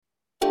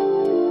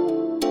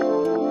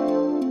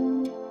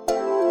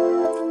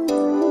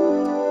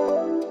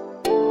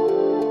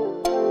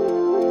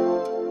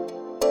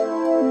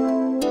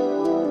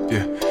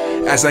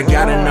As I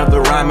got another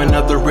rhyme,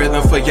 another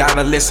rhythm for y'all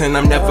to listen.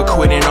 I'm never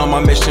quitting on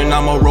my mission,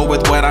 I'ma roll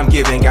with what I'm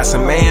giving. Got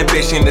some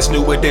ambition, this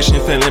new edition,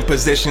 filling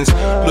positions.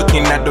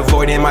 Looking at the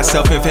void in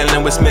myself and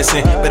feeling what's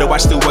missing. Better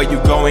watch the way you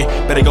going,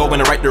 better go in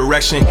the right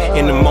direction.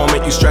 In the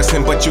moment you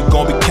stressing, but you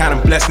gon' be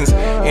counting blessings.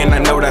 And I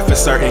know that for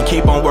certain,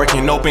 keep on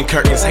working, open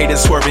curtains.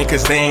 Haters swerving,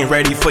 cause they ain't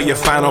ready for your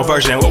final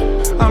version.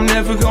 Whoa. I'm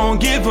never gonna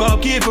give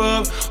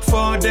up,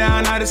 fall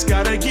down, I just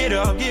gotta get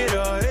up,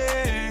 yeah.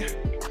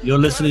 You're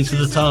listening to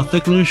the Tom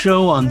Thicklin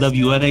Show on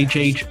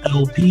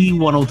WNHH-LP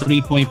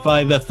 103.5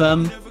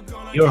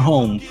 FM, your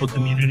home for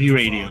community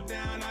radio.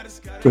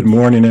 Good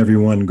morning,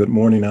 everyone. Good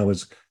morning. I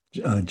was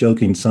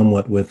joking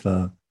somewhat with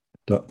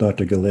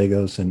Dr.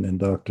 Gallegos and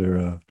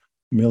Dr.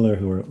 Miller,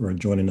 who are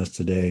joining us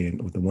today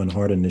with the One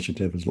Heart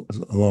Initiative,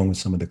 along with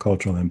some of the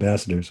cultural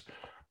ambassadors,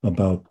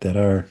 about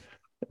that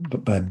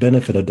by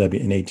benefit of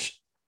WNHH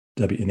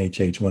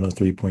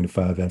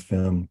 103.5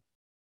 FM,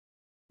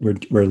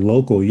 we're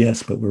local,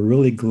 yes, but we're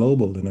really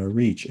global in our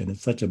reach. And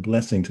it's such a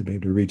blessing to be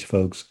able to reach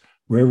folks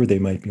wherever they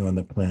might be on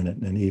the planet.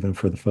 And even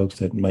for the folks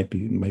that might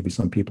be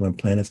some people on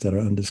planets that are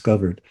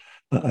undiscovered.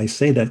 I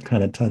say that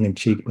kind of tongue in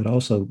cheek, but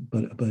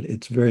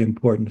it's very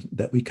important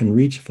that we can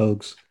reach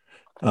folks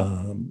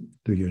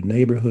through your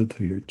neighborhood,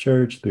 through your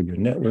church, through your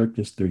network,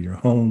 just through your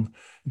home,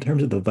 in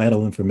terms of the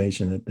vital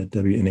information that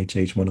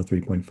WNHH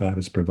 103.5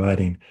 is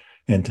providing.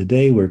 And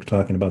today we're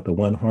talking about the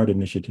One Heart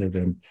Initiative,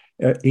 and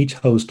each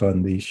host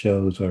on these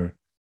shows are,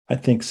 I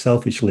think,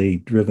 selfishly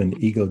driven,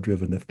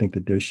 ego-driven, to think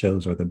that their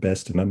shows are the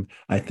best. And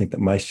I think that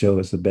my show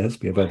is the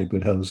best. We have other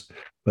good hosts,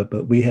 but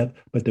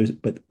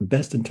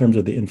best in terms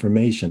of the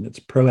information. It's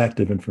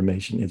proactive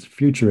information, it's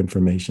future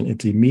information,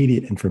 it's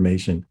immediate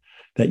information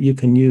that you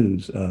can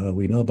use.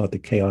 We know about the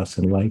chaos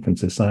in life and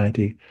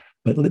society,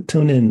 but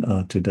tune in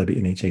to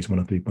WNHH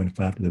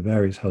 103.5 to the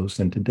various hosts.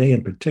 And today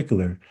in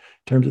particular, in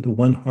terms of the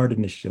One Heart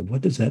Initiative,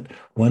 what does that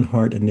One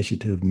Heart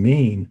Initiative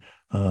mean?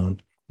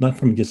 Not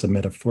from just a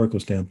metaphorical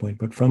standpoint,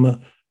 but from a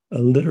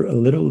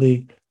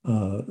literally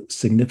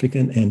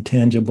significant and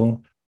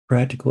tangible,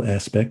 practical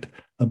aspect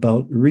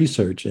about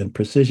research and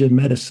precision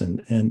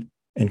medicine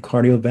and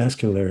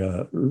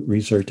cardiovascular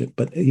research,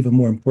 but even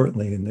more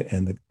importantly,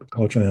 and the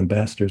cultural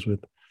ambassadors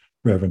with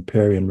Reverend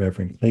Perry and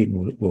Reverend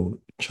Clayton will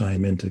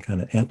chime in to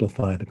kind of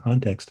amplify the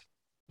context.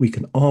 We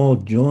can all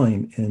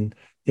join in,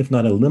 if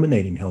not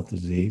eliminating heart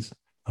disease,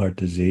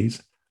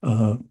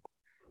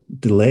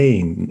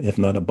 delaying, if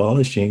not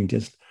abolishing,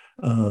 just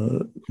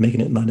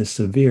making it not as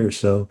severe.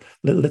 So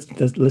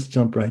let's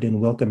jump right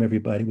in. Welcome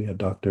everybody. We have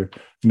Dr.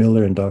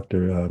 Miller and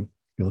Dr.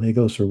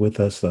 Gallegos are with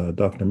us.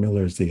 Dr.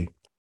 Miller is the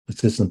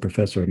Assistant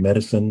Professor of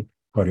Medicine,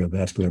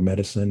 Cardiovascular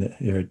Medicine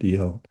here at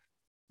Yale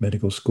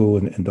Medical School,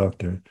 and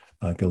Dr.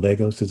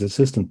 Gallegos is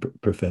Assistant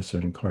Professor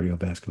in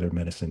Cardiovascular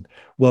Medicine.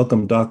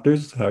 Welcome,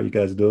 doctors. How are you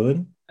guys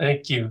doing?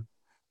 Thank you.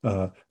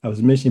 I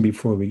was mentioning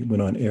before we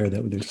went on air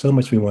that there's so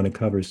much we want to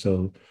cover,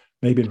 so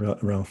maybe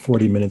around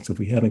 40 minutes, if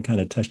we haven't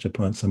kind of touched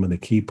upon some of the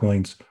key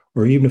points,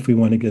 or even if we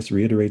want to just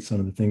reiterate some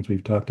of the things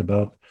we've talked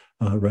about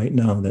right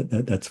now,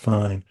 that's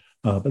fine.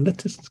 But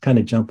let's just kind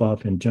of jump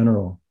off in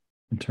general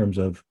in terms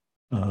of,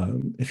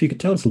 if you could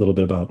tell us a little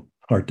bit about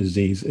heart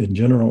disease in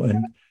general,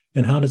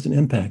 and how does it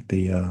impact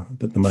the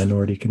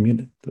minority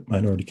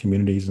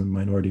communities and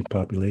minority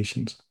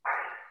populations?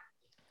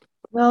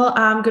 Well,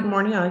 good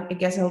morning. I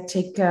guess I'll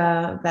take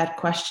that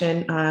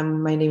question.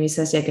 My name is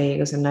Cecia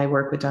Gallegos, and I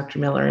work with Dr.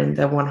 Miller in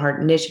the One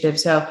Heart Initiative.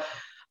 So,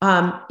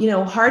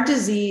 heart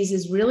disease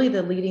is really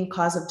the leading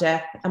cause of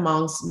death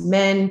amongst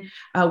men,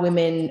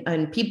 women,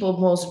 and people of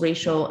most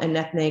racial and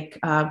ethnic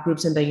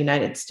groups in the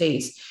United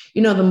States.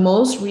 The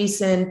most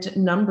recent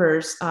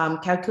numbers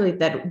calculate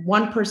that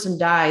one person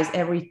dies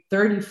every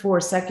 34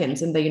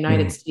 seconds in the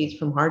United States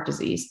from heart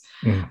disease.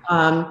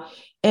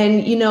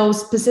 And,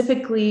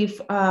 specifically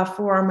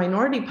for our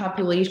minority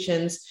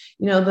populations,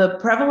 the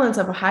prevalence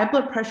of high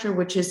blood pressure,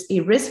 which is a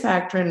risk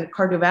factor in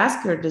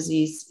cardiovascular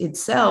disease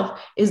itself,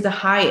 is the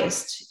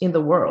highest in the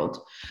world.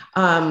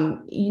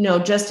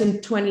 Just in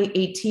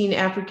 2018,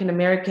 African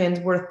Americans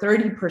were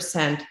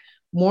 30%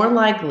 more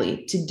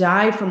likely to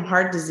die from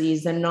heart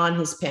disease than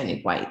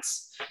non-Hispanic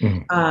whites.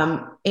 And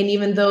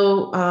even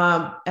though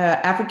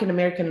African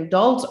American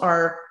adults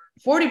are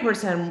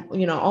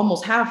 40%,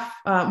 almost half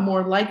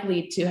more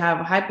likely to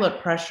have high blood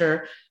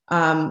pressure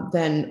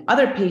than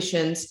other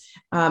patients,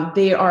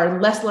 they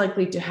are less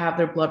likely to have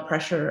their blood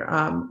pressure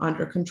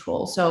under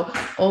control. So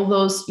all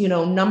those,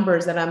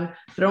 numbers that I'm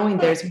throwing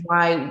there is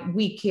why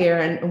we care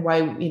and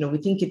why, we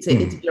think it's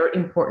very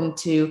important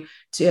to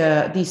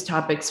these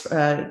topics,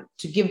 to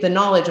give the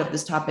knowledge of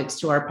these topics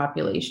to our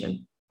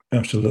population.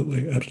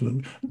 Absolutely.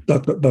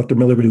 Dr.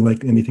 Miller, would you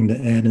like anything to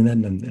add in that?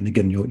 And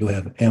again, you'll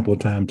have ample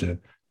time to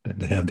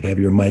have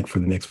your mic for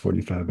the next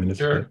 45 minutes.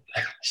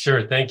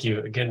 Sure. Thank you.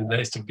 Again,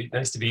 nice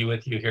to be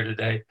with you here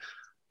today.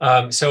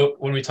 So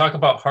when we talk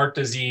about heart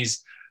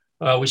disease,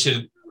 we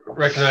should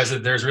recognize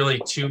that there's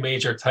really two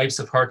major types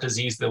of heart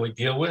disease that we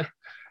deal with.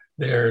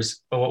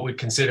 There's what we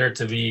consider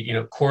to be,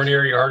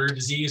 coronary artery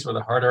disease, where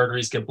the heart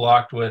arteries get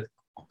blocked with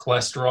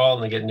cholesterol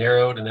and they get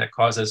narrowed, and that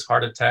causes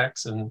heart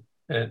attacks and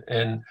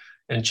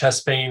and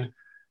chest pain.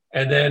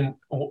 And then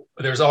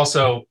there's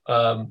also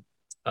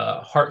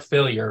heart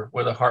failure,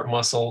 where the heart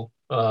muscle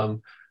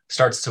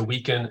starts to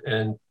weaken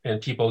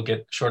and people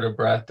get short of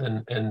breath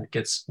and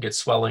get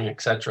swelling,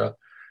 etc.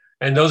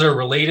 And those are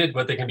related,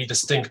 but they can be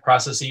distinct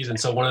processes. And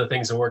so one of the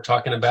things that we're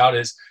talking about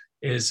is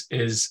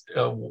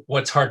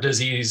what's heart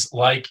disease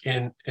like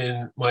in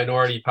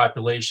minority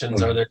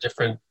populations? Are there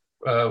different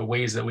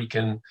ways that we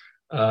can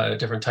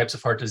different types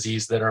of heart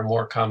disease that are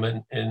more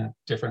common in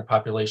different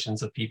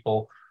populations of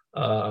people,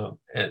 and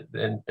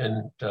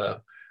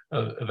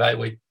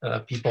evaluate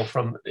people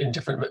in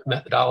different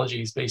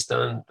methodologies based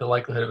on the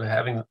likelihood of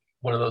having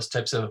one of those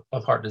types of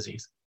heart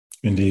disease.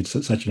 Indeed,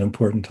 such an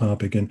important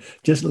topic. And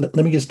just let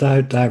me just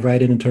dive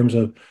right in terms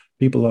of,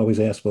 people always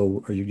ask,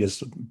 well, are you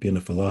just being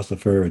a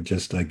philosopher or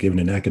just giving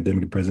an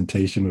academic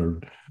presentation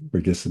or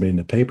just submitting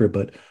a paper?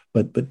 But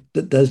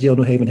does Yale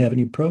New Haven have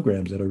any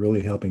programs that are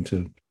really helping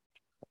to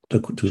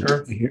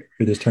Sure. hear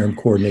this term,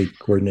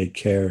 coordinate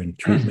care and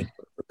treatment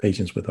for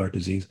patients with heart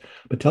disease?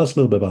 But tell us a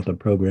little bit about the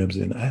programs,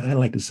 and I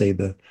like to say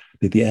the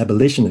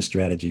abolitionist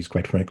strategies,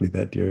 quite frankly,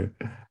 that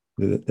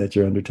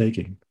you're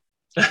undertaking.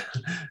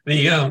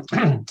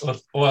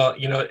 Well,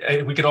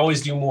 we could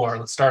always do more.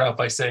 Let's start out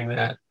by saying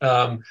that.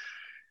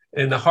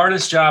 And the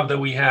hardest job that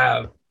we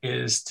have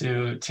is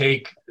to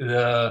take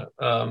the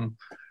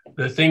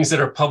things that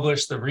are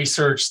published, the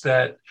research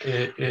that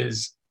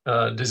is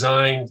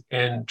designed,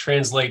 and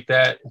translate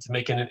that into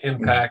making an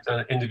impact on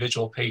an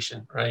individual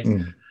patient, right?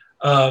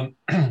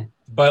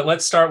 But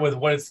let's start with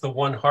what is the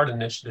One Heart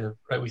Initiative,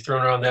 right? We've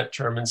thrown around that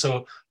term. And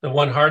so the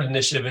One Heart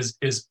Initiative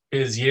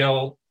is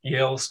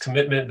Yale's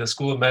commitment, the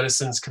School of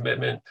Medicine's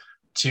commitment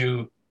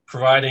to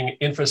providing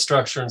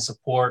infrastructure and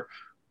support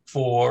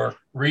for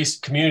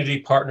community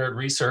partnered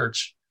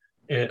research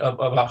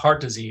about heart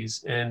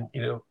disease. And,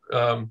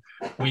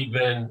 we've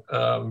been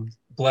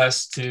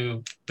blessed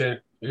to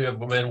have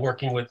been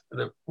working with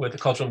the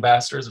cultural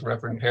ambassadors,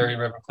 Reverend Perry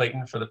and Reverend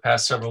Clayton, for the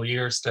past several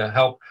years to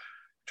help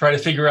try to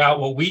figure out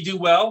what we do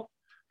well,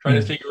 try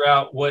to figure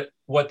out what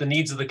the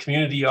needs of the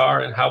community are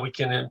and how we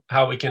can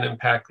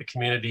impact the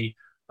community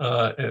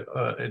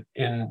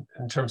in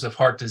terms of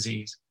heart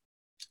disease.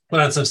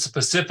 But on some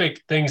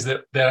specific things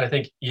that I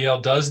think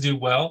Yale does do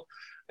well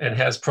and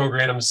has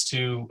programs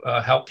to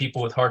help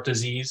people with heart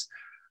disease.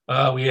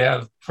 We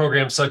have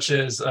programs such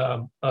as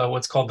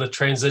what's called the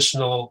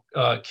Transitional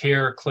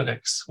Care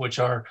Clinics, which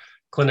are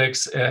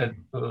clinics at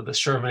the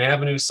Sherman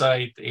Avenue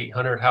site, the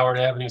 800 Howard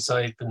Avenue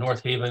site, the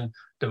North Haven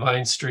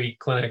Divine Street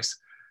clinics,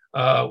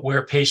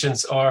 where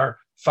patients are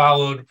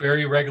followed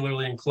very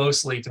regularly and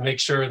closely to make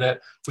sure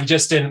that we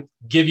just didn't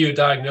give you a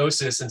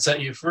diagnosis and set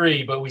you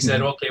free, but we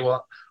said, okay,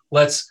 well,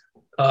 let's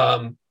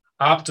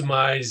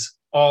optimize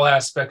all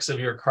aspects of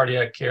your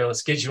cardiac care.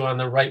 Let's get you on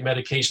the right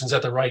medications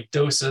at the right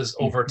doses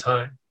over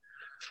time.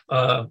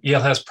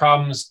 Yale has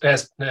problems. Yale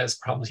has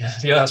problems,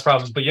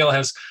 but Yale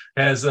has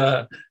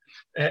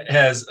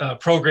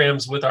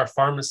programs with our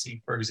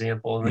pharmacy, for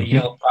example, and the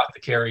Yale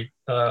Apothecary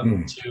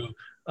to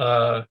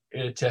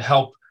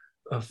help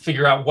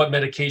figure out what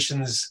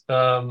medications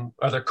are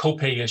there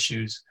copay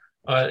issues.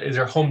 Is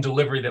there home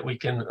delivery that we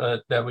can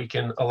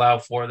allow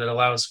for that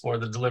allows for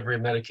the delivery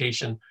of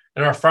medication?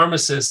 And our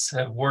pharmacists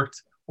have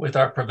worked with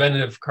our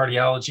preventive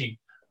cardiology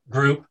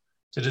group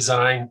to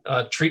design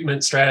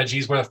treatment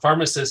strategies where a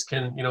pharmacist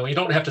can, you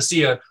don't have to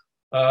see a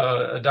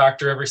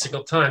doctor every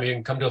single time. You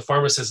can come to a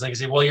pharmacist and they can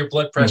say, well, your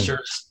blood pressure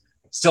is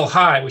still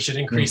high. We should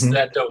increase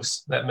that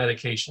dose, that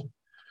medication.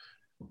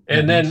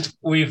 And then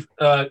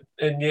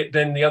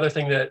then the other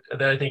thing that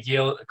I think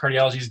Yale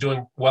Cardiology is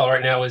doing well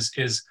right now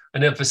is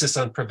an emphasis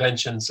on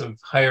prevention. So we've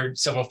hired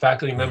several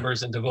faculty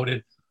members and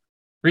devoted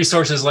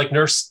resources like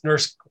nurse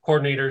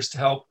coordinators to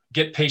help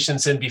get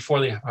patients in before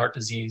they have heart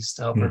disease,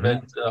 to help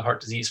prevent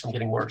heart disease from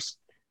getting worse.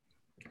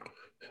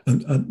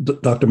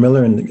 Dr.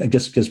 Miller, and I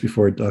guess just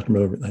before Dr.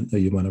 Miller, I know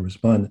you want to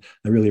respond.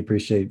 I really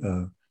appreciate,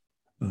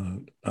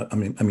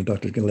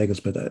 Dr.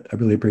 Gallegos, but I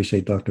really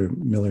appreciate Dr.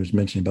 Miller's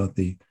mention about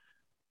the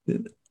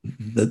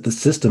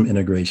system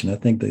integration. I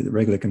think the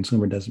regular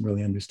consumer doesn't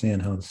really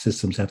understand how the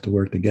systems have to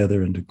work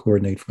together and to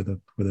coordinate for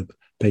the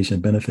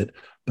patient benefit.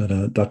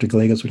 But Dr.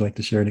 Gallegos would like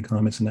to share any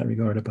comments in that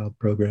regard about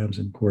programs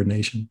and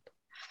coordination.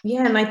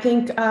 Yeah, and I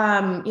think,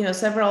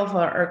 several of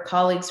our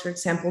colleagues, for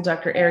example,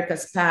 Dr. Erica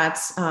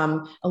Spatz,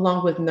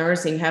 along with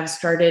nursing, have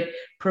started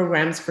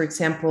programs, for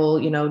example,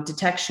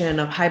 detection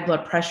of high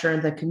blood pressure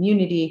in the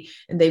community,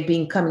 and they've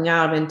been coming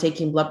out and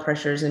taking blood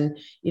pressures and,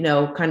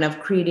 kind of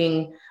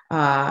creating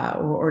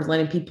or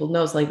letting people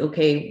know, it's like,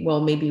 okay,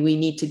 well, maybe we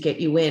need to get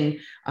you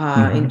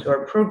into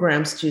our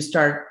programs to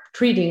start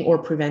treating or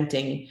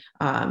preventing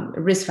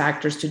risk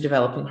factors to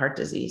developing heart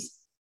disease.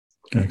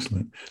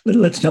 Excellent.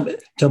 Let's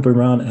jump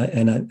around,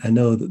 and I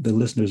know that the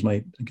listeners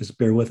might, I guess,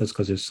 bear with us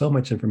because there's so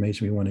much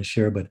information we want to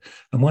share. But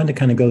I wanted to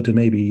kind of go to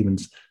maybe even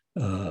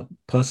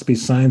possibly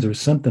signs or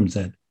symptoms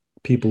that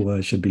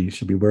people should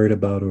be worried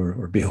about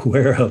or be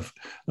aware of,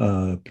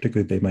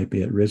 particularly if they might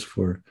be at risk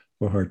for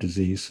heart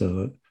disease.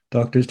 So,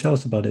 doctors, tell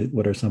us about it.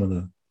 What are some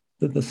of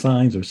the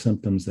signs or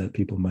symptoms that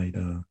people might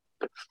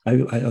I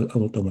don't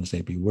want to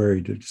say be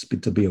worried, just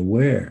to be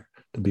aware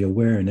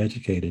and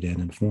educated and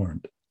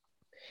informed.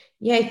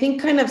 Yeah, I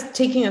think kind of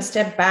taking a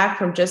step back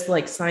from just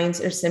like signs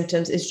or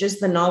symptoms is just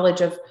the knowledge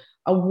of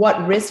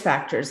what risk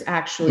factors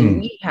actually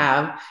we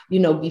have,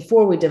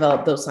 before we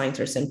develop those signs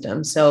or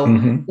symptoms. So,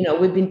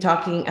 we've been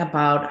talking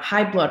about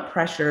high blood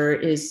pressure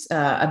is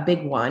a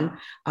big one,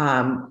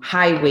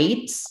 high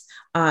weights.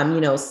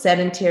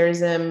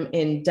 Sedentarism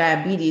and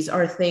diabetes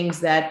are things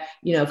that,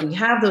 if we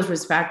have those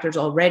risk factors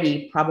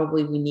already,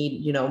 probably we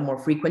need, more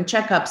frequent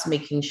checkups,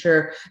 making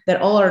sure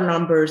that all our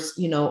numbers,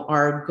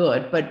 are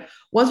good. But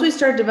once we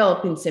start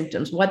developing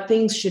symptoms, what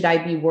things should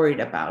I be worried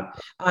about?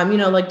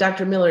 Like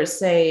Dr. Miller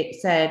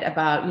said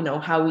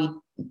about, how we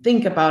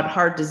think about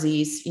heart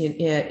disease,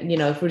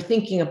 if we're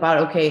thinking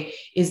about, okay,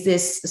 is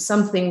this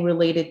something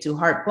related to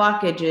heart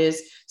blockages?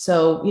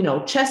 So,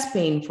 chest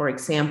pain, for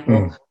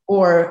example,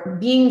 or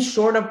being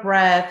short of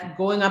breath,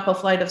 going up a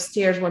flight of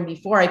stairs when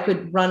before I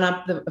could run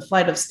up the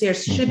flight of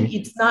stairs,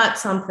 it's not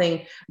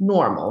something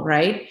normal,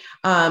 right?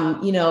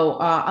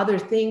 Other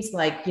things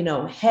like,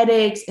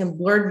 headaches and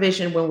blurred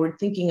vision when we're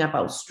thinking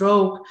about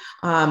stroke,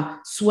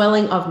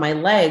 swelling of my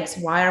legs.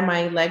 Why are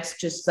my legs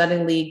just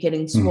suddenly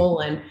getting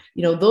swollen?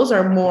 Those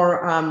are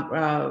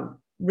more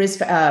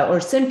risk or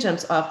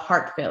symptoms of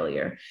heart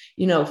failure,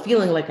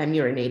 feeling like I'm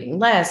urinating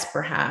less,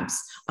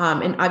 perhaps.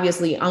 And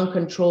obviously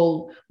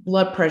uncontrolled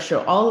blood pressure,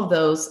 all of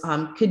those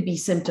could be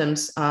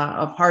symptoms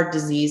of heart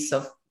disease,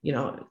 of,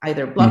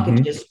 either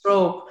blockages,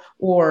 stroke,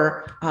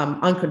 or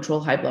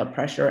uncontrolled high blood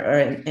pressure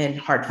and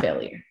heart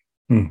failure.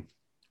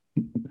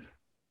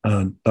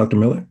 Dr.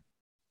 Miller,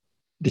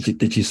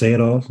 did she say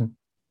it all?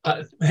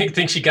 I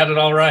think she got it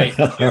all right.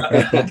 All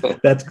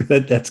right. That's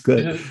good. That's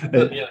good.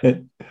 Yeah.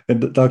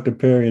 And Dr.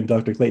 Perry and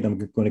Dr. Clayton, I'm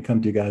going to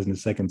come to you guys in a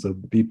second, so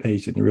be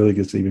patient. It really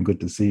gets even good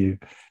to see you,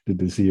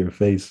 to see your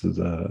faces.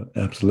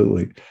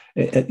 Absolutely.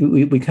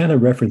 We kind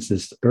of referenced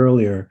this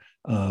earlier,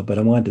 but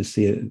I wanted to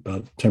see it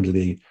about in terms of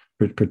the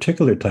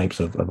particular types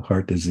of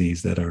heart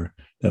disease that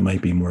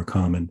might be more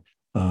common.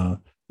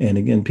 And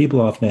again,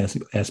 people often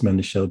ask me on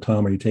the show,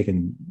 Tom, are you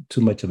taking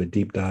too much of a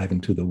deep dive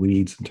into the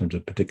weeds in terms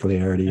of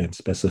particularity and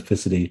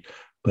specificity?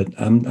 But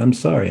I'm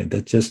sorry,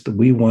 that's just,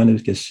 we want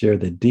to just share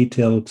the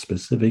detailed,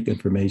 specific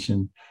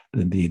information,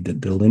 the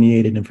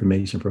delineated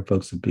information for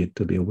folks to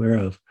be aware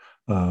of.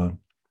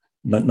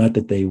 Not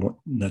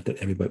that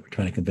everybody, we're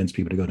trying to convince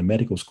people to go to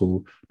medical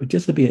school, but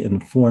just to be an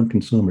informed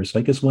consumer. So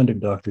I just wondered,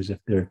 doctors, if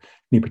there are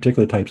any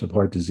particular types of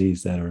heart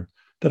disease that are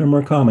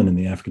more common in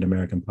the African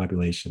American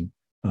population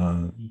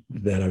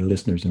that our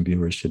listeners and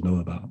viewers should know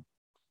about.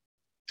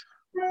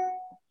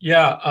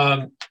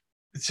 Yeah.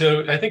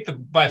 So I think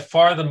by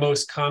far the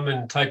most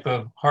common type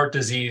of heart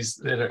disease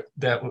that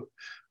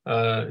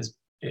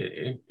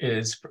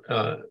is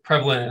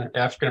prevalent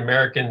in African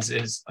Americans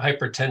is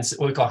hypertensive,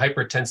 what we call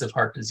hypertensive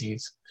heart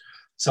disease.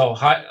 So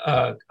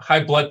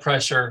high blood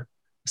pressure,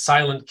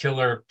 silent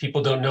killer.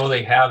 People don't know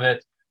they have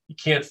it. You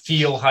can't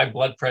feel high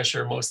blood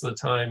pressure most of the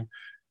time,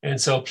 and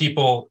so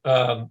people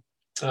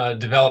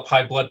develop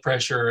high blood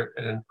pressure,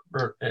 and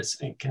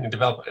can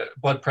develop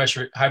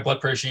high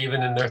blood pressure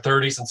even in their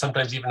 30s and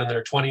sometimes even in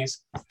their 20s.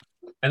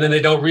 And then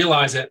they don't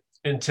realize it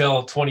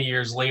until 20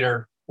 years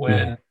later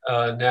when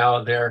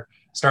now they're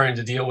starting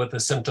to deal with the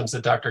symptoms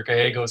that Dr.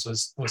 Gallegos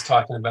was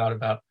talking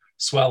about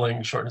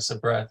swelling, shortness of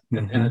breath.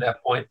 And at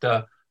that point,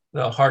 the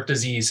heart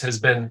disease has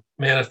been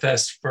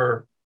manifest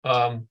for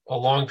a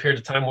long period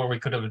of time where we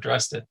could have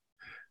addressed it.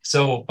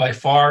 So by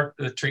far,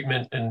 the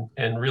treatment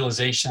and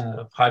realization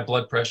of high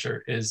blood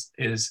pressure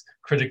is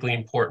critically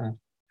important.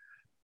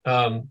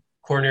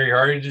 Coronary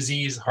artery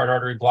disease, heart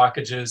artery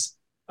blockages,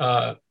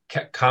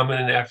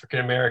 common in African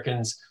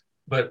Americans,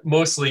 but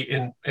mostly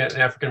in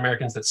African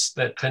Americans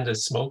that tend to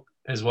smoke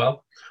as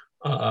well,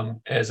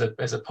 as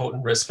a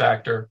potent risk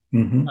factor.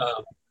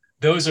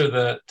 Those are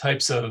the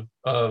types of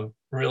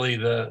really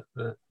the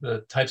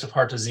types of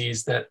heart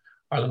disease that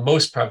are the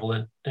most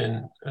prevalent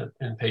in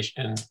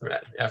African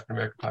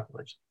American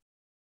population.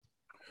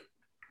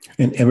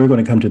 And we're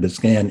going to come to the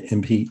SCAN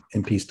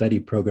MP study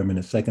program in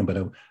a second, but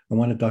I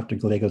wanted Dr.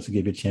 Gallegos to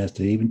give you a chance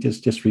to even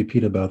just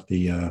repeat about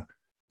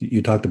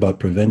you talked about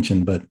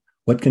prevention, but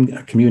what can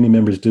community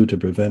members do to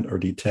prevent or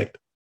detect?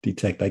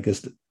 I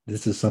guess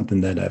this is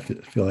something that I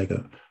feel like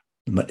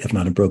if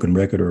not a broken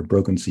record or a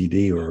broken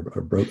CD or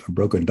a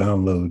broken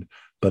download,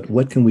 but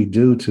what can we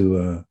do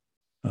to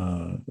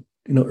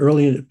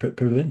early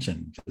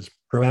prevention, just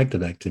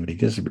proactive activity?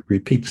 Just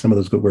repeat some of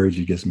those good words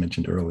you just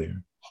mentioned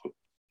earlier.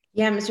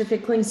 Yeah, Mr.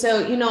 Fickling. So,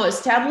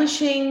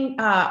 establishing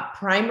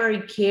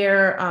primary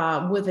care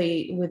with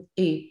a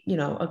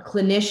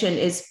clinician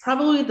is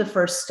probably the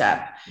first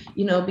step,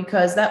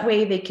 because that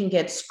way they can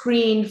get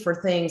screened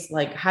for things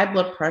like high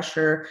blood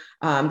pressure.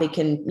 They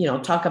can,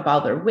 talk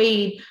about their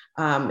weight,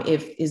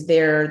 If is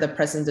there the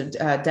presence of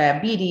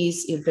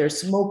diabetes, if they're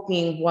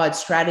smoking, what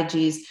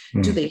strategies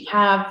do they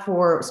have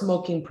for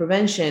smoking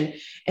prevention?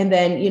 And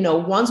then,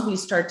 once we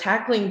start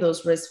tackling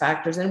those risk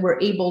factors and we're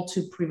able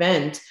to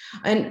prevent,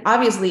 and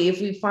obviously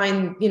if we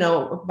find,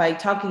 by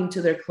talking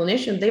to their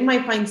clinician, they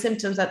might find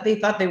symptoms that they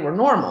thought they were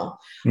normal.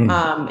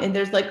 And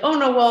there's like, oh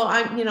no, well,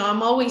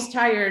 I'm always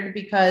tired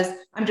because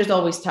I'm just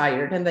always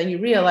tired. And then you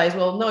realize,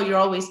 well, no, you're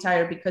always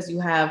tired because you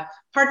have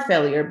heart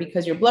failure,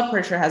 because your blood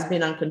pressure has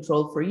been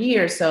uncontrolled for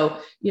years. So,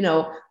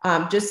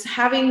 just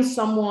having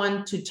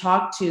someone to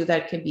talk to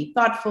that can be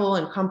thoughtful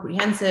and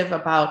comprehensive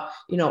about,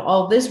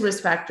 all these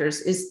risk factors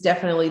is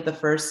definitely the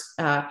first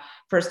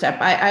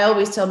step. I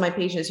always tell my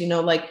patients,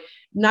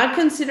 not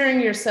considering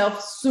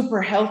yourself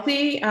super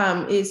healthy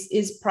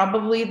is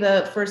probably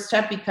the first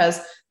step, because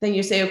then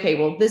you say, okay,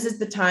 well, this is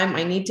the time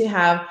I need to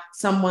have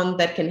someone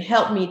that can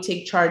help me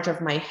take charge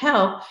of my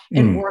health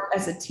and work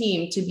as a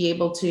team to be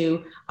able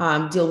to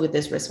deal with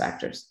these risk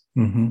factors.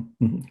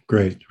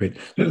 Great.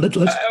 Let's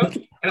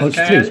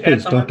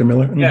please, Dr.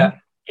 Miller. Yeah.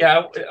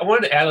 I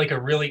wanted to add like a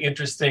really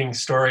interesting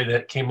story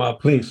that came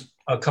up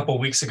a couple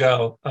of weeks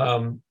ago.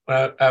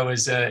 I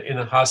was in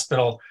a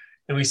hospital,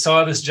 and we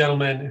saw this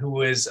gentleman who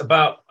was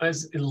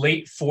in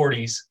late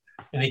 40s,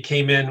 and he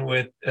came in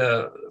with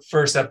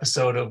first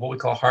episode of what we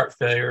call heart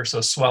failure,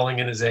 so swelling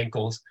in his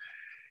ankles.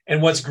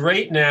 And what's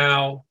great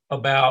now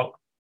about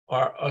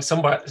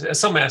some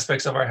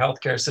aspects of our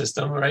healthcare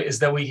system, right, is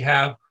that we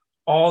have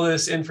all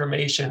this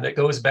information that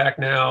goes back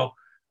now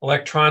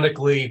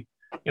electronically,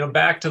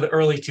 back to the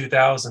early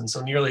 2000s,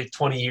 so nearly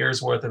 20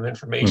 years worth of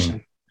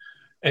information.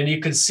 And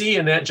you could see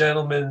in that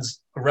gentleman's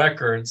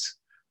records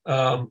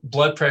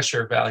blood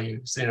pressure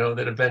values,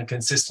 that have been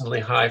consistently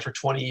high for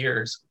 20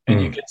 years.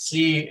 And you can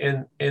see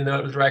in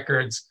those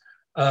records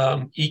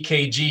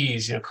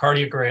EKGs,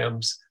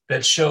 cardiograms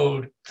that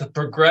showed the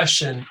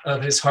progression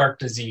of his heart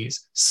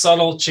disease,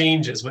 subtle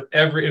changes with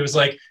it was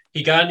like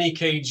he got an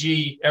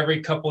EKG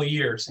every couple of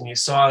years, and you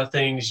saw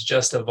things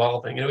just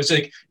evolving. And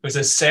it was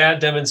a sad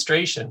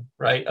demonstration,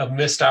 right, of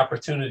missed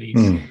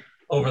opportunities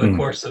over the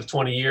course of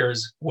 20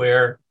 years,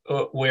 where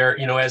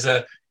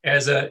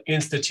as a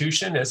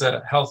institution, as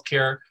a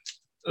healthcare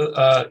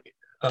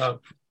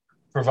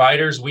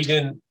providers, we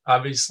didn't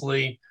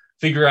obviously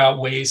figure out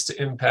ways to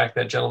impact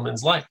that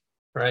gentleman's life,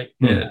 right?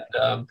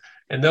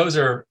 And those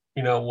are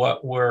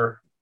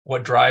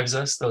what drives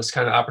us, those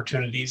kind of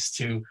opportunities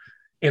to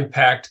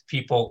impact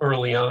people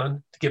early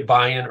on, to get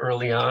buy-in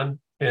early on,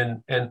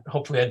 and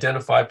hopefully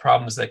identify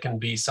problems that can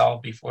be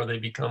solved before they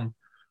become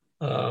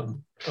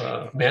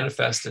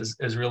manifest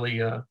as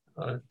really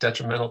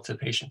detrimental to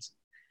patients.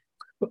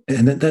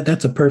 And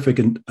that's a perfect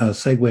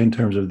segue in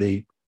terms of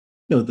the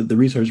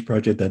research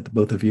project that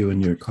both of you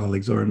and your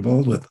colleagues are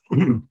involved with.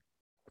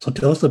 So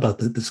tell us about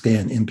the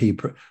SCAN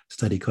MP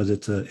study, because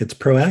it's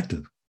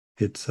proactive,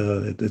 it's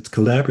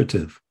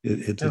collaborative,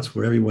 it's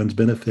for everyone's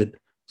benefit,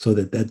 so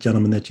that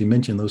gentleman that you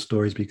mentioned, those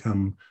stories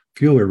become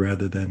fewer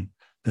rather than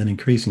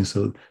increasing.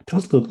 So tell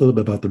us a little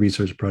bit about the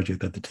research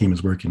project that the team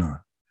is working on,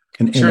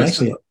 and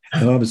actually,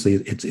 obviously,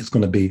 it's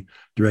going to be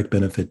direct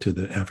benefit to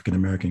the African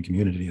American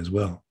community as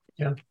well.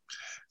 Yeah.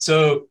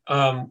 So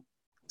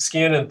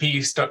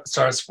SCAN-MP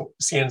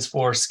stands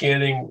for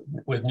Scanning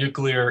with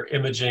Nuclear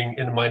Imaging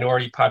in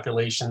Minority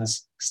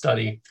Populations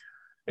Study.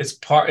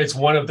 It's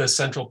one of the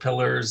central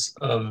pillars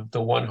of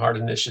the One Heart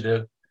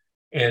Initiative,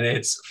 and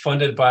it's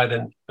funded by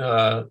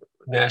the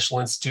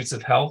National Institutes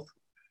of Health.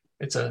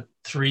 It's a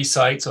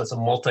 3-site, so it's a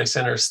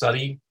multi-center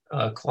study: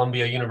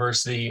 Columbia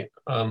University,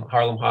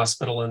 Harlem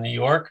Hospital in New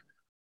York,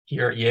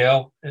 here at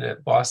Yale, and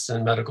at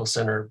Boston Medical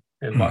Center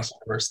in Boston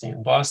University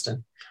in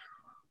Boston.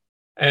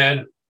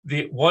 And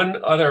the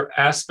one other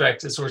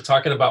aspect is, we're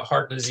talking about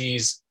heart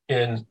disease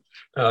in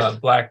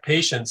Black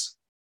patients.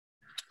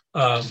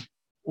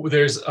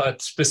 There's a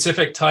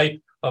specific type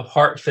of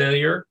heart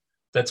failure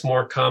that's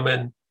more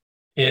common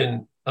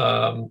in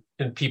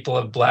people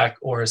of Black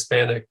or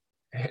Hispanic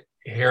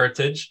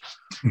heritage,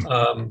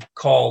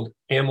 called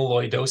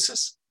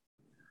amyloidosis.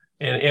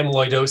 And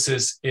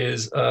amyloidosis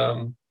is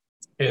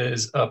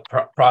a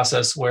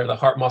process where the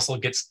heart muscle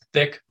gets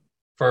thick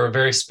for a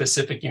very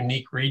specific,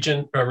 unique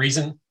reason,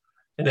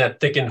 and that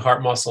thickened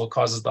heart muscle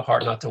causes the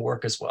heart not to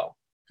work as well.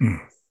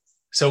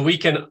 So we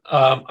can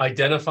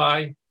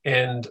identify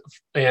and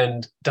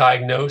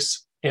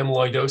diagnose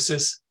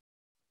amyloidosis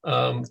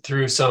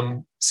through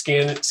some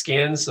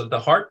scans of the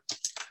heart,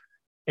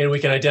 and we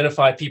can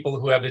identify people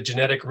who have a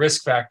genetic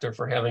risk factor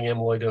for having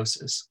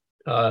amyloidosis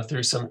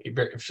through some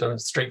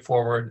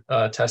straightforward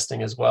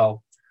testing as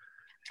well.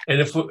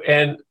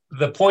 And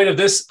the point of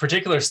this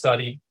particular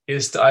study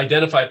is to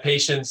identify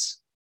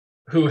patients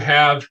who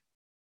have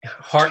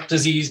heart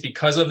disease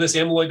because of this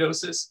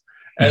amyloidosis,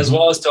 as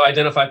well as to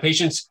identify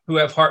patients who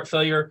have heart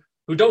failure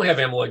who don't have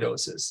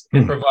amyloidosis,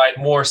 and provide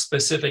more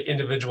specific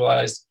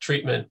individualized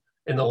treatment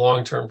in the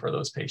long term for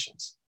those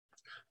patients.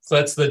 So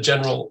that's the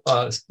general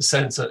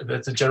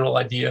that's a general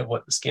idea of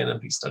what the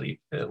SCAN-MP study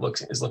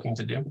is looking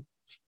to do.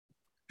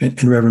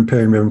 And Reverend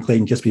Perry and Reverend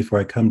Clayton, just before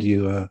I come to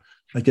you,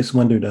 I just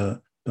wondered,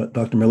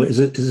 Dr. Miller, is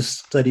this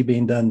study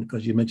being done,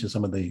 because you mentioned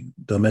some of the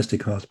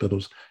domestic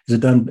hospitals, is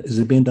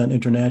it being done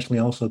internationally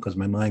also? Because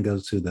my mind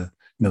goes to the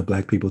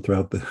Black people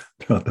throughout the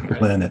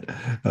planet,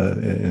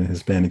 and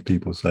Hispanic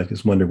people. So I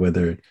just wonder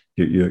whether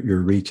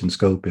your reach and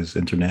scope is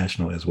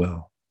international as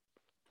well.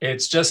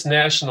 It's just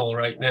national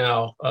right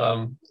now.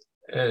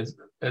 As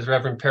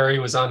Reverend Perry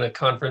was on a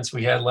conference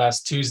we had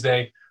last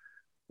Tuesday,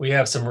 we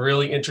have some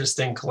really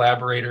interesting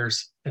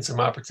collaborators and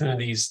some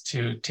opportunities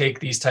to take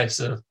these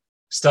types of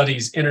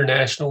studies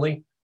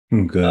internationally.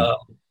 Good.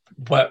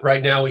 But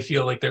right now we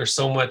feel like there's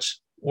so much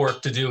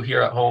work to do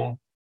here at home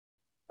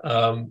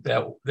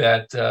that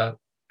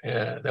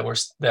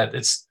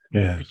it's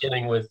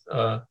beginning with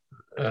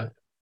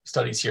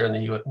studies here in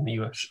the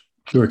U.S.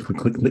 Sure,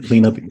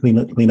 clean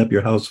up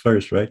your house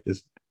first, right?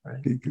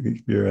 Right.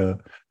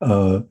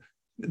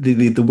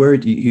 The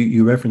word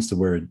you referenced the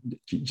word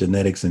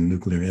genetics and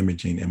nuclear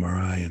imaging,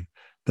 MRI, and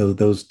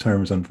those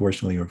terms,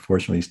 unfortunately or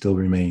fortunately, still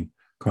remain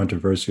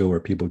controversial, where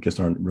people just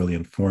aren't really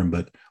informed.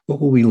 But what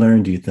will we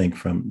learn, do you think,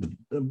 from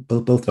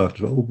both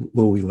doctors? What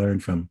will we learn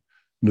from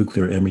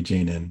nuclear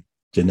imaging and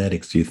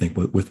genetics, do you think,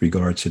 with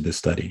regards to this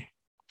study?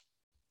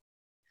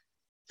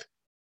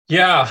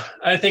 Yeah,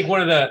 I think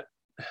one of the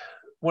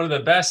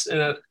best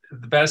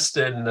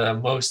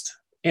and most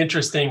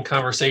interesting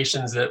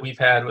conversations that we've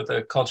had with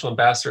the cultural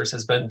ambassadors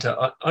has been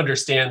to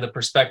understand the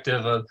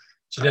perspective of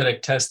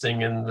genetic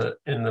testing in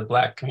the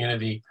Black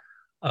community,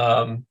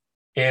 and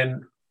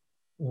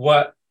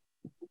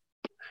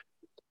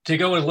to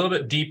go a little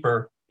bit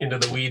deeper into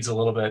the weeds a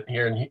little bit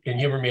here, and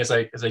humor me as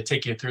I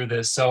take you through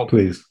this. So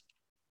please.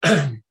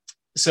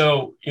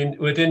 So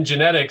within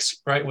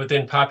genetics, right,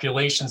 within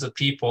populations of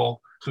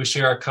people who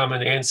share a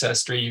common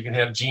ancestry, you can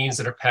have genes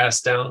that are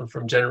passed down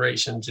from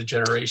generation to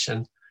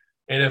generation.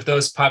 And if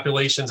those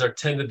populations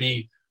tend to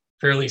be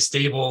fairly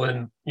stable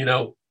and,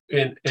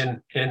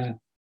 in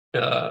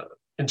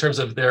terms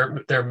of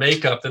their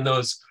makeup, then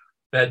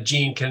that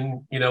gene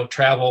can,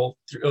 travel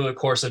through the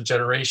course of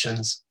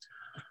generations.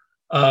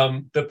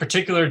 The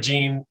particular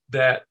gene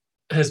that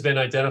has been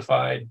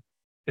identified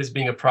as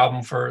being a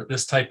problem for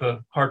this type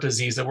of heart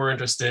disease that we're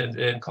interested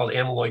in, called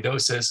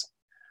amyloidosis,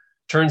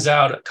 turns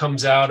out it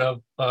comes out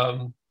of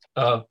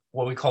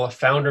what we call a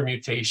founder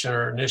mutation,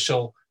 or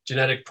initial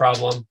genetic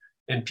problem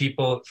in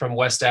people from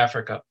West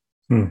Africa.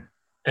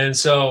 And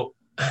so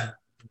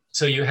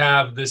you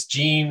have this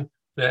gene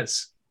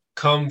that's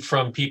come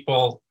from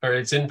people, or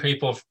it's in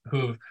people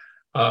who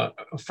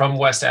from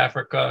West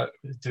Africa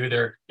through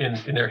their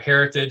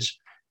heritage.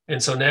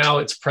 And so now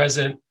it's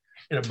present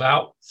in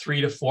about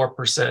 3 to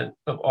 4%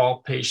 of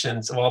all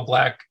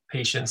Black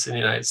patients in the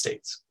United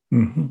States.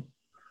 Mm-hmm.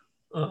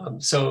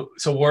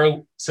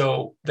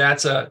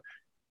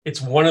 It's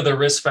one of the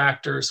risk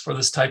factors for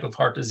this type of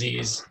heart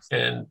disease,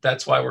 and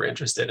that's why we're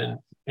interested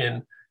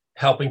in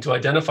helping to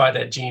identify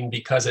that gene,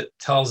 because it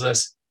tells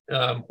us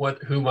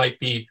who might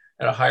be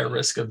at a higher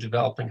risk of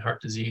developing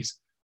heart disease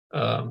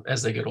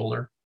as they get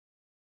older.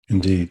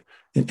 Indeed.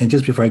 And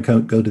just before I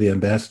go to the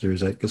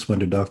ambassadors, I just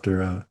wonder,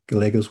 Dr.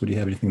 Gallegos, would you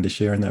have anything to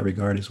share in that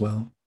regard as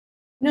well?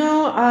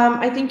 No,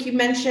 I think you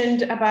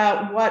mentioned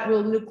about what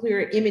will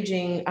nuclear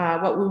imaging,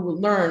 what we will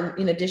learn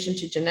in addition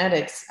to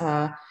genetics.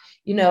 The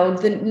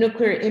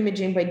nuclear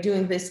imaging, by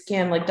doing this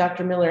scan, like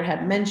Dr. Miller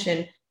had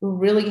mentioned, will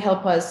really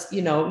help us,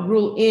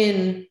 rule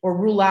in or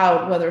rule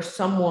out whether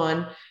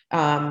someone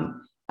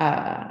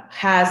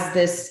has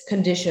this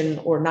condition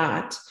or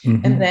not.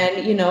 Mm-hmm. And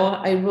then,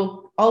 I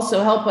will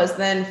also help us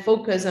then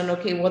focus on,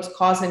 okay, what's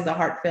causing the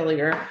heart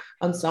failure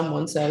on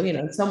someone. So,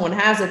 if someone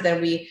has it, then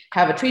we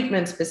have a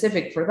treatment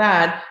specific for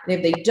that. And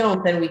if they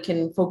don't, then we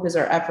can focus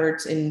our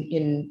efforts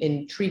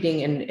in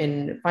treating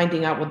and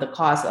finding out what the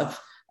cause of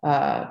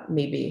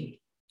may be.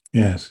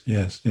 Yes.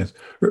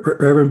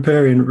 Reverend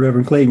Perry and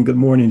Reverend Clayton, good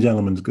morning,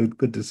 gentlemen. It's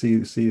good to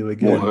see you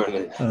again.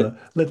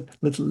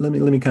 Let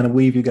me kind of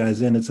weave you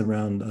guys in. It's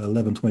around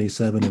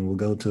 11:27, and we'll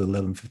go to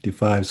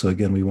 11:55. So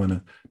again, we want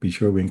to be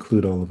sure we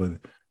include all of the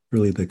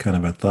kind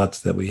of our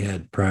thoughts that we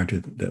had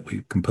that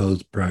we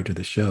composed prior to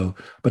the show.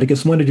 But I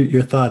guess one of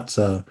your thoughts,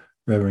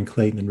 Reverend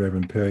Clayton and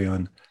Reverend Perry,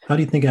 on how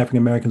do you think African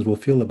Americans will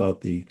feel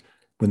about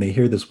when they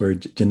hear this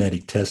word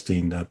genetic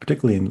testing,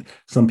 particularly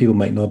some people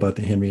might know about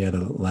the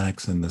Henrietta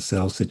Lacks and the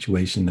cell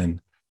situation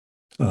and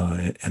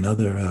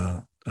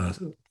other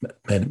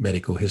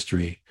medical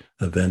history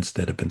events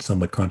that have been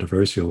somewhat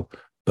controversial,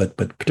 but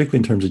particularly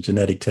in terms of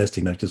genetic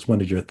testing, I just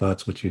wondered your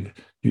thoughts, what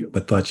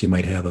thoughts you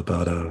might have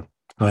about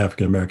how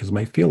African Americans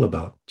might feel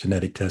about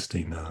genetic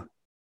testing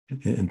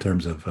in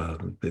terms of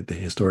the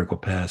historical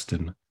past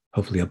and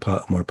hopefully a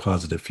more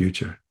positive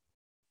future.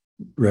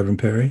 Reverend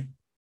Perry?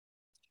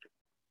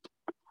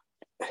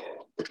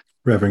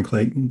 Reverend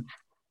Clayton,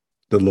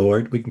 the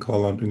Lord, we can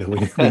call on,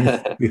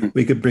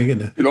 we could bring in.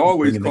 You can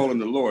always call him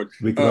the Lord.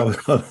 We can always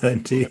call him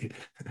indeed.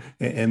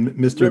 And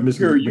Mr.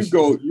 Perry, you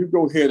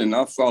go ahead, and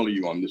I'll follow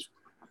you on this.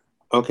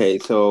 Okay,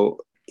 so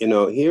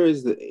here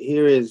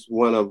is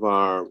one of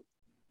our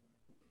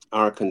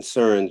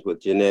concerns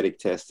with genetic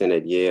testing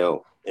at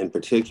Yale, in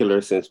particular,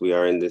 since we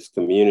are in this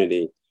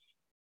community,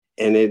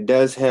 it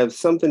does have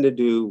something to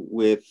do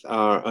with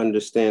our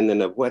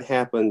understanding of what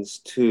happens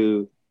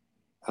to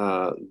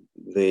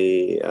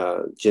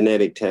the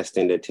genetic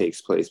testing that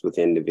takes place with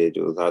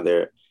individuals.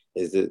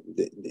 Is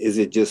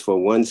it just for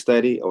one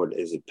study, or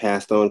is it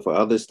passed on for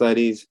other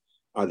studies?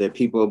 Are there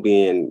people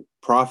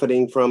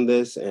profiting from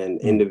this and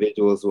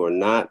individuals who are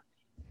not?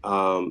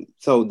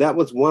 So that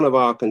was one of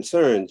our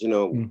concerns,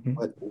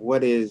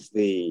 what is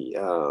the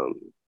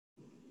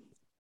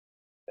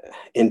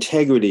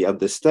integrity of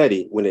the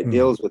study when it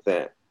deals with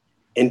that?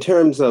 In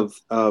terms of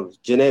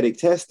genetic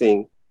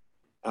testing,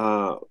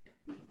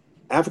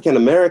 African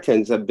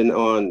Americans have been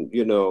on,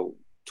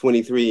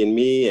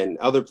 23andMe and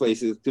other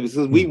places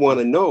because we want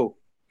to know.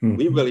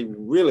 We really,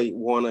 really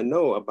want to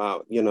know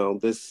about,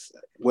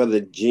 whether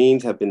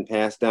genes have been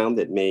passed down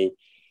that may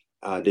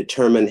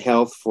determine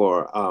health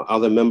for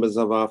other members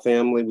of our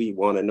family. We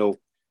want to know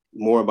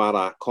more about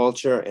our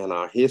culture and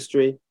our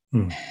history.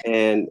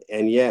 And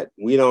yet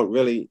we don't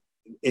really,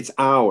 it's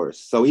ours.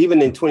 So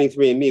even in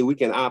 23andMe, we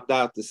can opt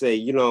out to say,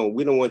 we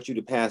don't want you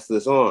to pass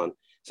this on.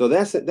 So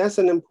that's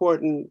an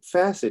important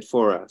facet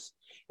for us.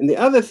 And the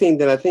other thing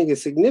that I think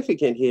is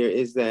significant here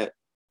is that,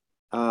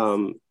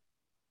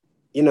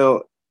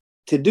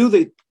 to do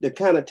the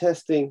kind of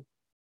testing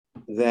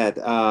that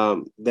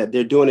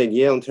they're doing at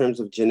Yale in terms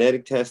of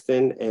genetic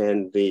testing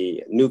and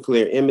the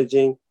nuclear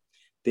imaging,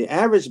 the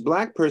average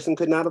Black person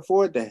could not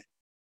afford that.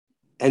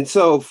 And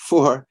so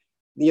for,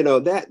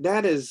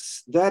 that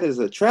is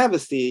a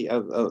travesty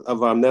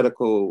of our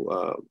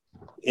medical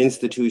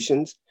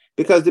institutions,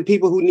 because the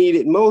people who need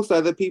it most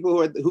are the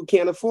people who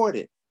can't afford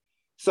it.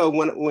 So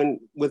when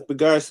with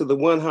regards to the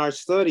One Heart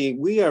study,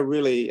 we are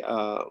really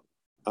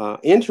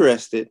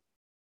interested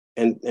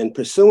in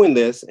pursuing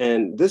this,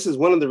 and this is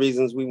one of the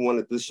reasons we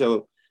wanted this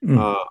show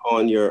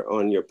on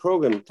your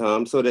program,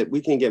 Tom, so that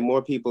we can get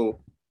more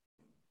people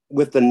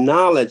with the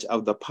knowledge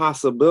of the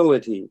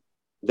possibility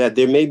that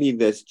there may be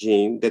this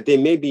gene, that they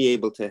may be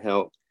able to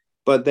help,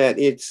 but that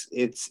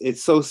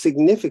it's so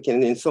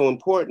significant and so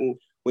important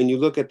when you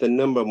look at the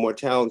number of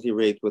mortality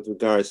rates with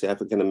regards to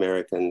African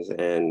Americans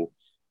and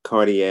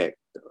cardiac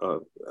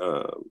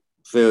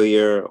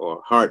failure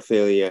or heart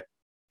failure.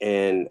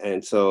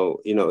 And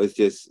so, it's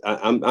just,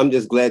 I'm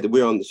just glad that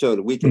we're on the show,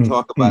 that we can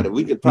talk about it.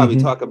 We could probably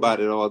talk about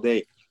it all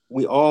day.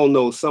 We all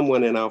know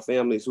someone in our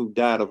families who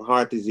died of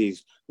heart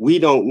disease. We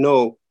don't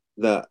know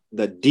the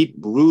deep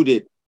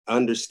rooted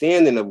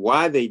understanding of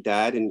why they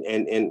died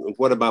and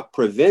what about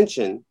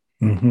prevention.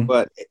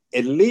 But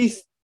at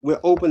least we're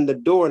open the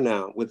door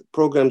now with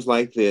programs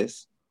like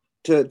this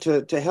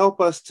to help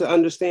us to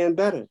understand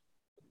better.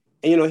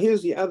 And,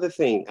 here's the other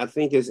thing I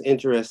think is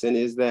interesting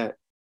is that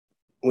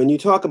when you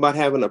talk about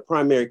having a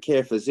primary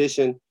care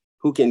physician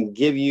who can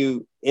give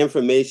you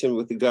information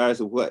with regards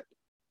to what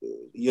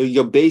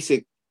your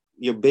basic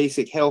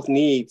health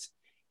needs,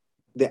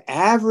 the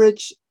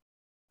average,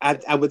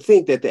 I would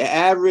think that the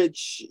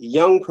average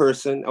young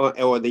person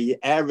or the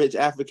average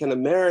African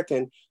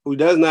American who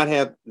does not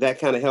have that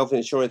kind of health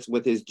insurance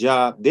with his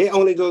job, they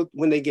only go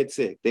when they get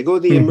sick. They go to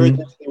the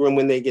emergency room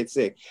when they get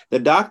sick. The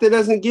doctor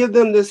doesn't give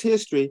them this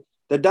history.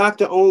 The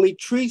doctor only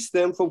treats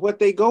them for what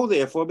they go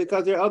there for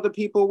because there are other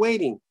people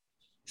waiting.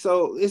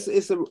 So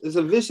it's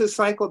a vicious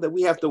cycle that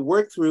we have to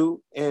work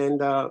through.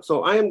 And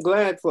so I am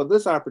glad for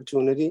this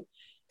opportunity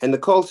and the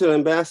cultural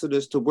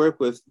ambassadors to work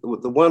with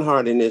the One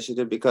Heart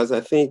Initiative, because I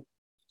think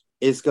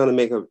it's going to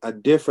make a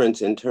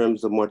difference in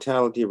terms of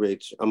mortality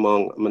rates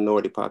among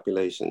minority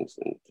populations,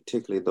 and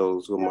particularly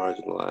those who are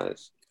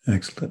marginalized.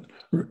 Excellent.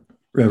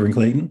 Reverend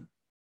Clayton?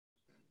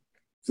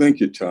 Thank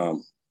you,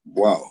 Tom.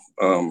 Wow.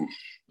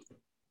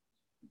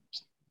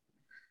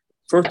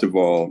 First of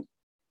all,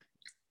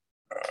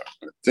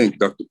 I thank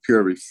Dr.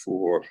 Perry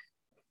for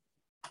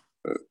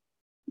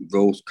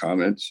those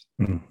comments.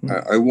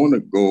 I want to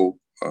go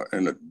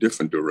in a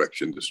different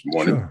direction this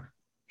morning.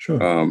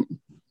 Sure.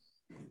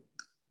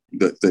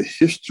 The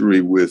history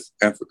with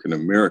African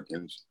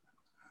Americans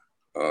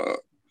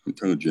in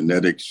terms of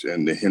genetics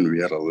and the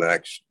Henrietta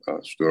Lacks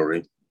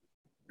story,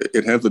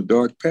 it has a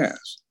dark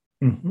past.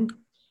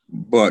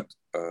 But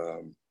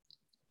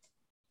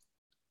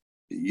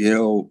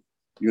Yale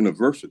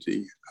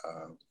University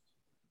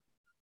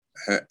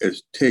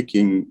is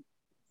taking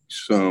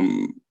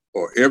some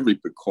or every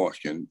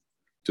precaution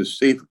to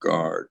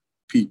safeguard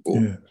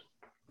people,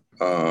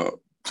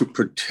 to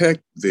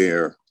protect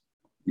their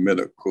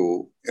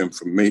medical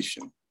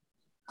information.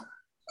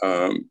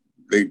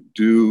 They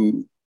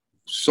do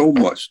so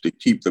much to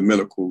keep the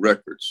medical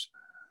records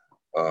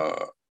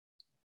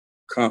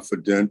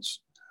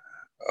confidence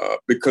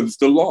because it's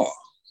the law.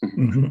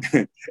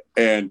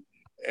 and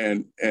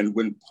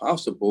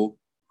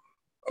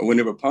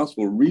whenever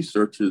possible,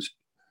 researchers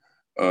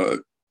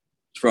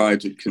try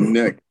to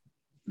connect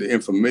the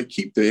information,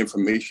 keep the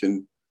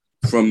information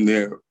from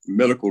their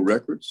medical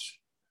records.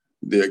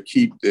 They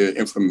keep their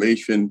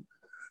information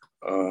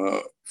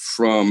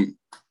from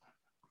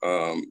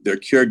their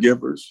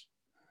caregivers,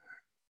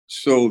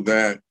 so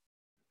that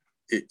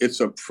it's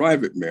a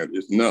private matter.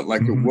 It's not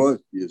like it was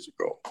years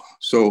ago.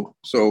 So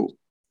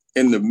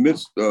in the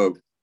midst of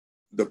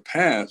the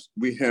past,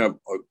 we have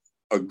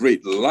a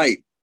great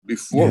light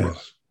before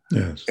us.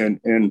 Yes.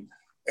 And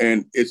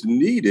it's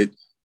needed.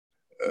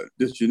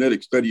 This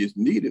genetic study is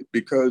needed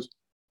because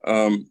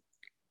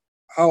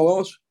how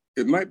else?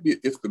 It might be,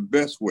 it's the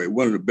best way,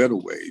 one of the better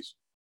ways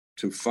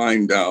to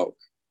find out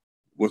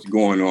what's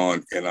going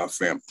on in our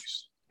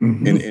families.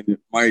 Mm-hmm. And it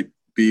might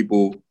be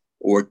able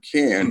or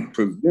can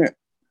prevent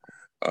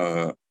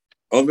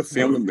other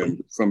family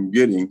members from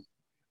getting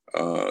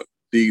the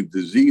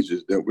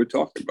diseases that we're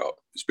talking about,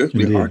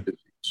 especially Indeed. heart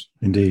disease.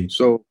 Indeed.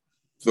 So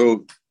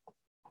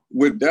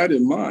with that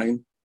in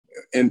mind,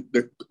 and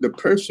the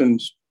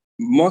persons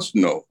must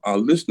know, our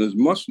listeners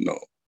must know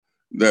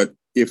that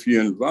if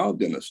you're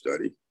involved in a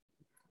study,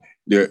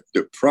 the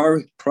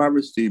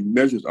privacy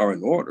measures are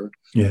in order,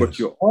 Yes. but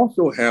you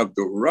also have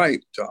the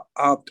right to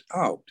opt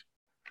out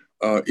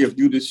if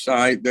you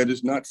decide that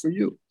it's not for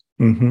you.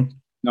 Mm-hmm.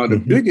 Now, the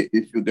bigger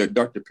issue that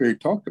Dr. Perry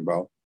talked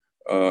about,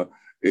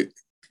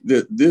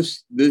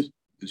 this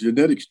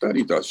genetic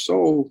studies are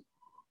so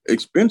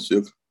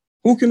expensive,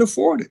 who can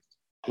afford it?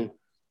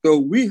 So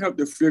we have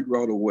to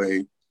figure out a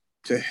way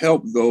to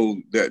help those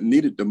that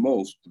need it the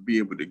most to be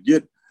able to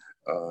get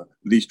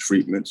these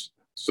treatments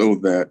so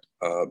that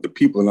the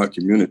people in our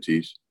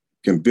communities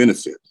can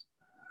benefit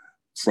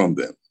from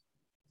them.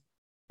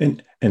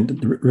 And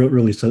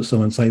really so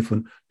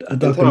insightful.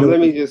 Dr. Tom, Miller, let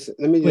me just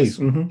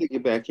mm-hmm. take you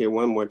back here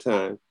one more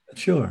time.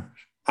 Sure.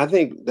 I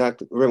think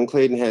Reverend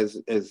Clayton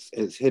has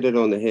hit it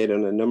on the head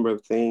on a number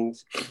of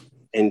things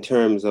in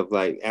terms of,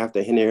 like,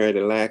 after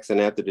Henrietta Lacks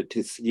and after the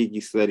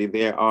Tuskegee study,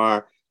 there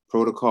are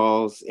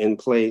protocols in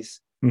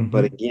place. Mm-hmm.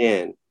 But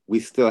again, we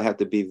still have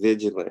to be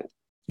vigilant.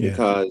 Yes.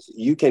 Because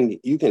you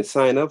can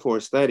sign up for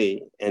a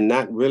study and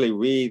not really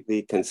read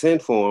the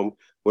consent form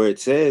where it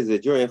says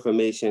that your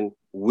information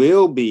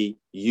will be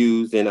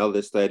used in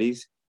other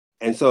studies.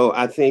 And so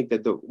I think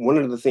that one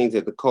of the things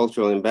that the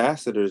cultural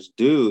ambassadors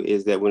do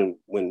is that when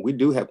we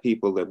do have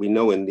people that we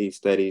know in these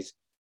studies,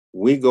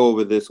 we go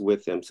over this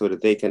with them so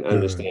that they can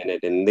understand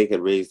it and they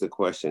can raise the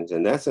questions.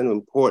 And that's an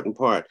important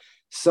part.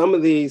 Some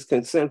of these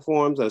consent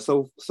forms are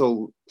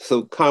so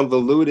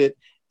convoluted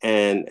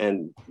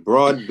and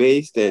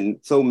broad-based and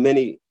so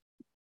many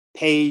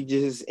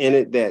pages in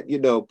it that,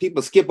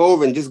 people skip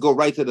over and just go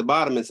right to the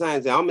bottom and sign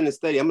and say, I'm in the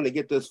study, I'm going to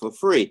get this for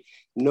free.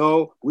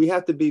 No, we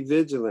have to be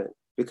vigilant,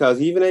 because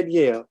even at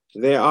Yale,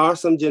 there are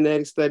some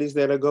genetic studies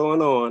that are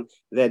going on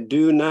that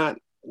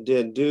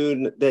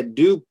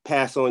do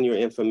pass on your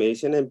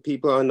information, and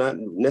people are not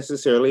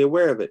necessarily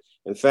aware of it.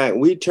 In fact,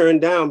 we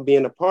turned down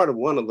being a part of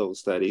one of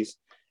those studies.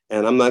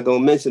 And I'm not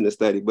going to mention the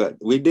study, but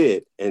we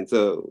did, and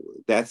so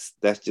that's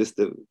just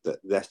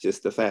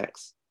the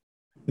facts.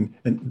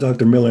 And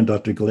Dr. Miller and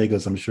Dr.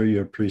 Gallegos, I'm sure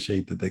you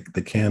appreciate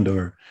the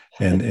candor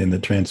and the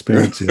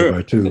transparency of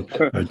our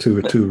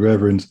two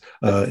reverends.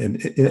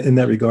 In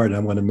that regard, I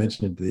want to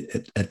mention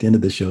at the end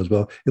of the show as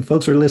well. If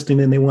folks are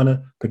listening and they want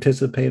to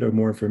participate or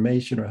more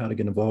information or how to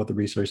get involved with the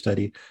research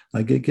study,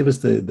 give us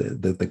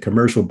the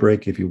commercial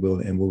break, if you will,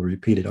 and we'll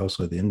repeat it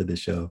also at the end of the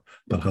show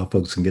about how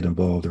folks can get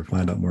involved or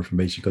find out more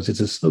information, because it's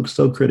just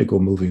so critical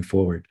moving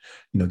forward.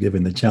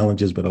 Given the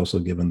challenges, but also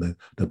given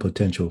the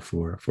potential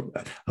for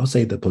I'll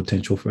say the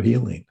potential for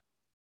healing.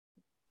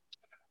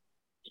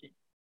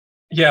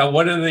 Yeah,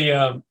 one of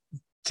the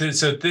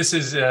so this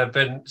has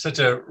been such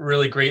a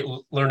really great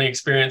learning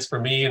experience for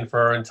me and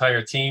for our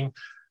entire team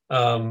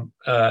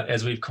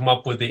as we've come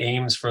up with the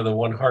aims for the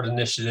One Heart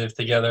Initiative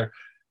together.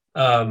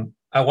 I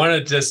want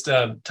to just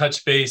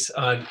touch base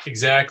on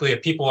exactly,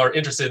 if people are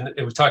interested in,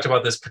 and we've talked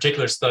about this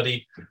particular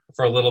study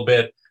for a little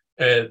bit.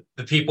 The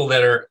people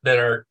that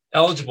are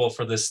eligible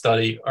for this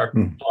study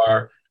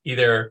are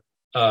either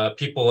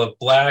people of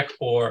Black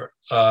or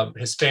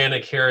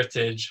Hispanic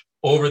heritage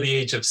over the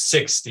age of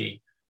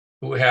 60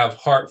 who have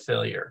heart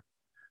failure.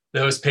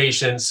 Those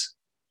patients,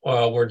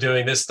 we're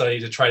doing this study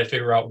to try to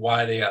figure out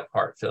why they have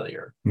heart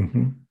failure.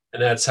 Mm-hmm.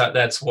 And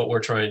that's what we're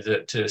trying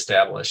to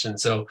establish. And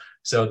so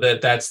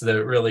that's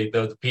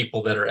the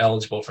people that are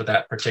eligible for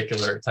that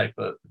particular type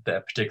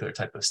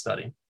of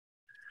study.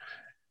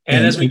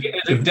 And as we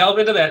delve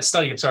into that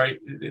study,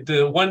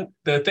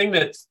 the thing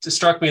that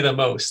struck me the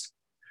most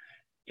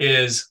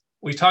is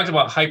we talked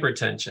about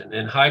hypertension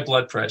and high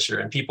blood pressure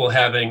and people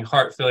having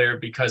heart failure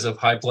because of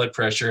high blood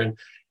pressure. And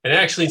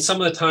actually,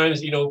 some of the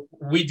times,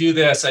 we do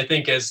this, I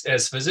think,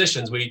 as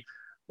physicians, we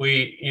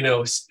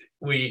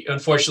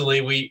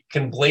unfortunately, we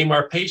can blame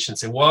our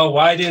patients and, well,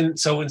 why didn't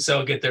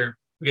so-and-so get their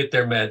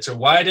meds, or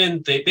why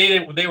didn't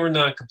they were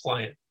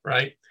non-compliant,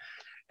 right?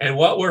 And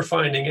what we're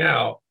finding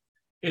out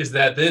is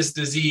that this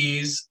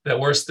disease that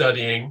we're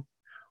studying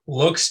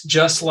looks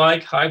just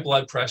like high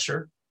blood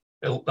pressure.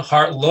 The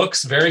heart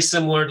looks very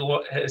similar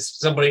to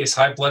somebody's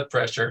high blood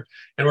pressure.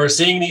 And we're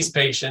seeing these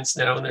patients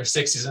now in their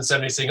 60s and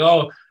 70s saying,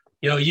 oh,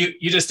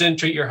 you just didn't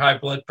treat your high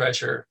blood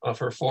pressure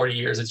for 40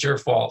 years. It's your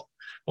fault.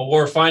 But what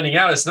we're finding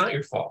out, it's not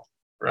your fault,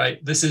 right?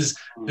 There's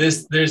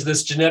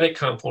this genetic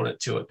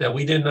component to it that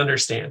we didn't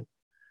understand.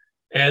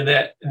 And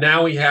that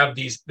now we have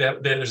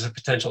that there's a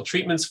potential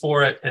treatments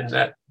for it, and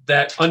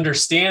that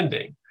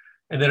understanding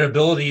and that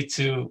ability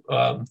to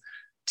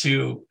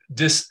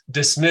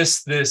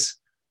dismiss this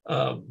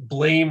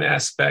blame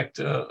aspect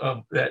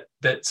of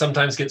that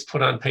sometimes gets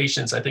put on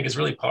patients, I think is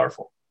really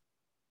powerful.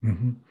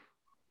 Mm-hmm.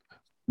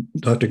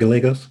 Dr.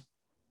 Gallegos?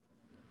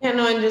 Yeah,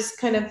 no, and just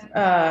kind of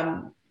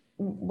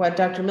what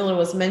Dr. Miller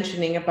was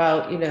mentioning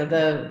about,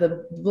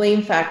 the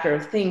blame factor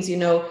of things,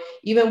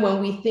 even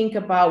when we think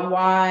about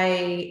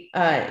why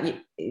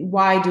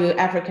do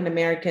African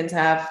Americans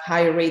have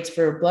higher rates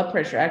for blood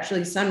pressure?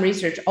 Actually, some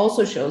research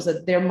also shows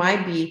that there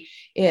might be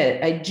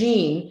a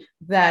gene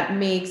that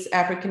makes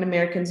African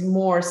Americans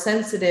more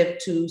sensitive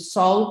to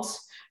salt.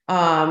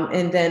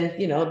 And then,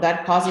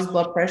 that causes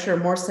blood pressure,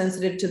 more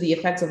sensitive to the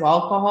effects of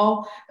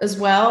alcohol as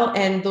well.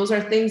 And those are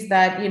things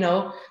that,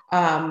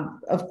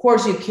 of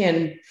course you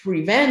can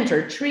prevent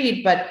or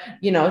treat, but,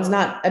 it's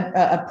not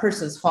a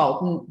person's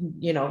fault,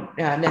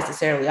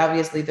 necessarily.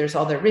 Obviously, there's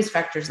all the risk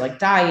factors like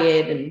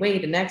diet and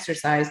weight and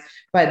exercise,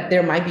 but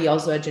there might be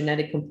also a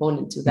genetic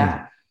component to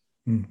that.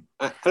 Mm-hmm.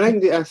 I'd like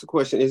to ask a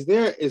question. Is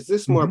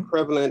this more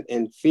prevalent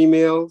in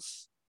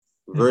females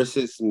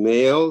versus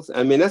males?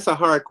 I mean, that's a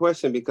hard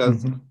question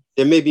because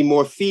there may be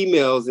more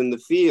females in the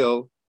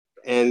field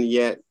and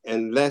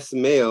less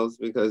males,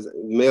 because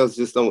males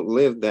just don't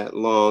live that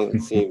long.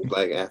 It seems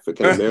like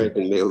African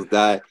American males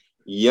die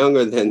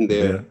younger than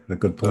their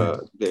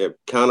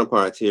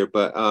counterparts here.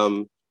 But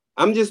I'm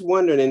just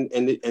wondering,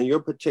 in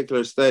your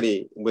particular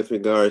study with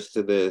regards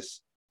to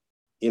this,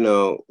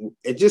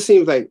 it just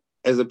seems like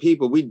as a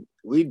people,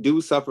 we do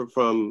suffer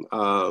from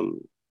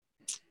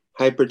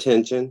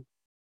hypertension.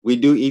 We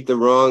do eat the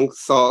wrong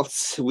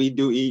salts. We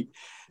eat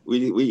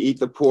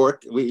the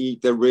pork. We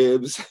eat the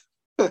ribs.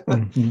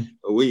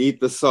 We eat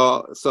the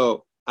salt.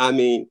 So, I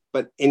mean,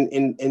 but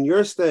in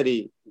your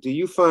study, do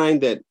you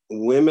find that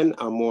women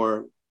are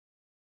more,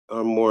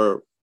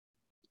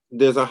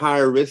 there's a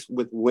higher risk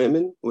with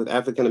women, with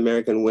African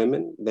American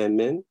women than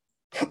men?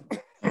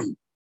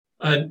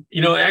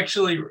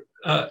 Actually,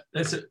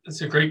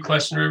 that's a great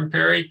question, Reverend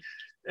Perry.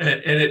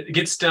 And it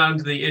gets down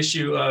to the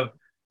issue of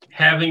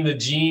having the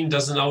gene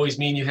doesn't always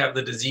mean you have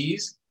the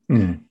disease.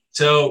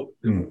 So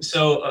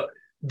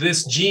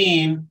this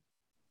gene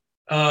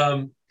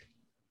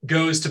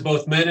goes to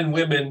both men and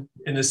women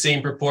in the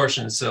same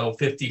proportion. So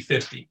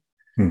 50-50,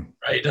 right?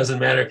 It doesn't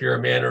matter if you're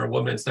a man or a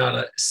woman. It's not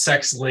a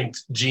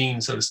sex-linked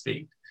gene, so to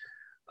speak.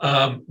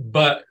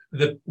 But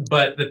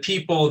the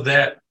people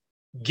that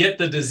get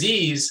the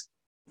disease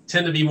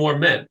tend to be more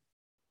men.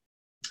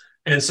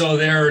 And so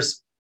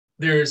there's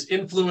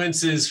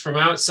influences from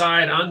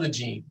outside on the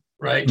gene,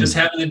 right? Just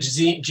having the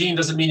gene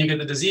doesn't mean you get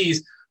the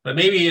disease, but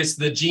maybe it's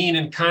the gene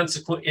in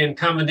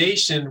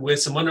combination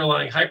with some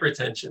underlying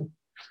hypertension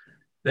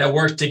that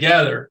work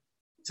together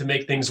to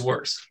make things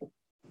worse.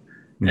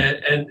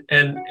 And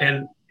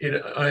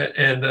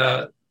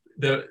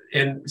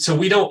so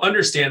we don't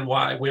understand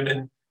why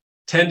women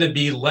tend to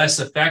be less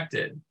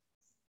affected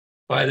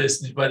by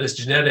this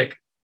genetic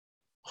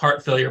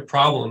heart failure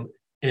problem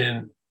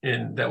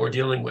that we're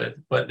dealing with,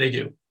 but they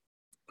do.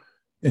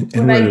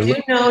 But I do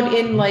note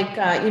in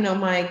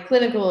my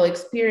clinical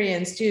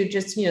experience too,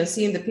 just,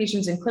 seeing the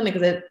patients in clinic,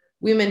 that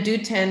women do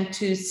tend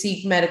to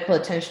seek medical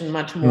attention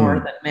much more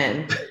than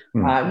men,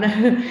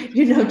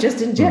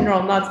 just in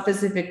general, not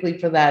specifically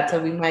for that. So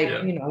we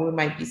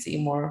might be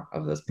seeing more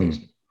of those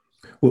patients.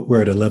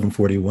 We're at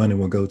 11:41 and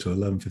we'll go to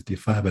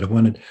 11:55, but I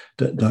wanted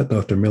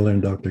Dr. Miller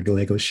and Dr.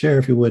 Gallegos share,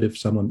 if you would, if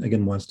someone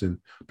again wants to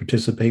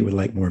participate, would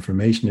like more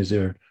information. Is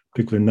there a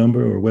particular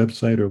number or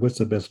website, or what's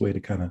the best way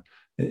to kind of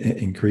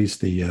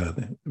increase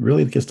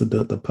really gets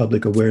the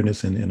public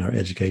awareness in our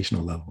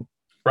educational level?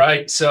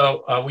 Right.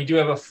 So we do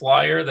have a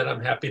flyer that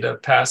I'm happy to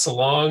pass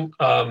along,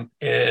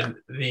 and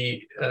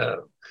the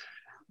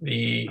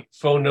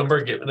phone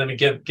number. Let me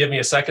give me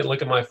a second.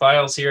 Look at my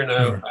files here, and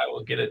I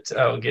will get it.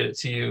 I will get it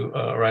to you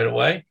right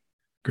away.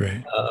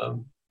 Great.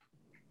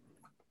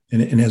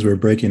 And as we're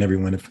breaking,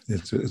 everyone,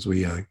 as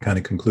we kind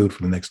of conclude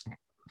for the next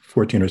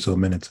 14 or so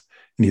minutes,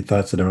 any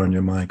thoughts that are on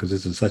your mind? Because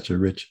this is such a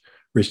rich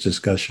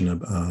discussion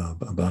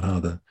about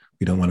how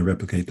we don't want to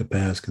replicate the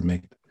past, can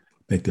make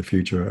the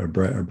future a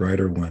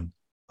brighter one.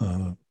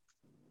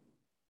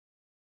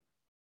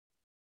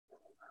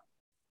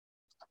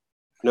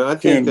 No, I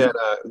think that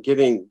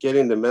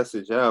getting the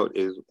message out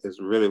is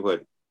really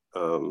what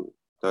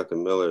Dr.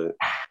 Miller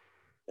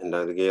and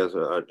Dr. Gales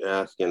are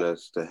asking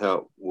us to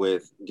help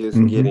with, just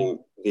getting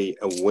the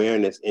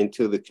awareness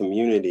into the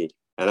community.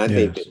 And I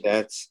think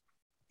that's,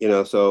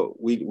 so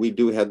we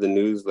do have the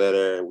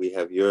newsletter, and we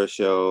have your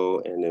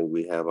show, and then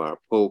we have our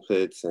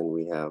pulpits, and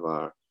we have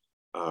our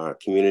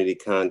community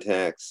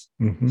contacts.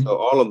 So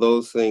all of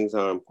those things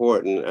are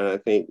important. And I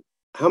think,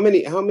 how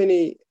many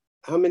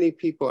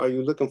people are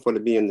you looking for to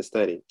be in the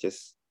study?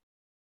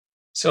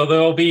 So there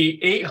will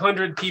be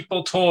 800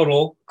 people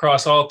total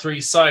across all 3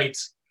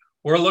 sites.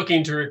 We're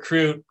looking to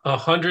recruit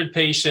 100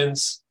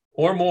 patients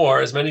or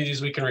more, as many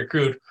as we can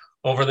recruit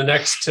over the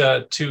next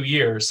 2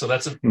 years. So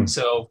that's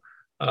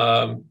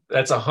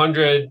that's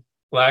 100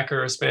 Black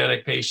or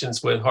Hispanic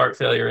patients with heart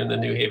failure in the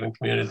New Haven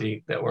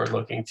community that we're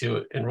looking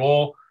to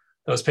enroll.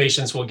 Those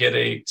patients will get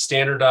a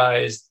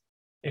standardized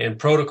and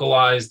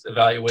protocolized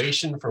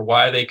evaluation for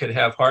why they could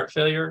have heart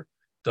failure.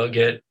 They'll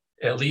get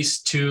at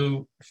least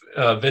 2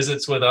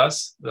 visits with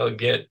us. They'll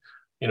get,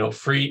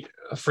 free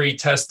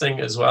testing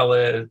as well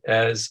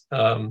as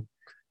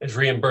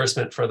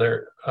reimbursement for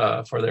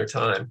their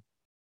time.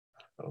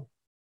 So,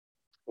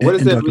 what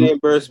is that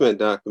reimbursement,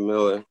 Dr.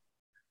 Miller?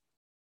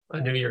 I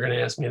knew you were going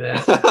to ask me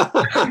that.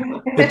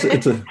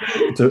 it's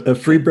a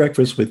free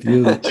breakfast with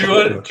you.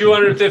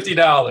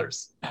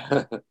 $250.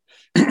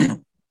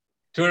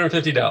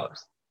 $250.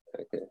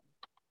 Okay.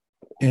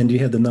 And do you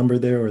have the number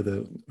there, or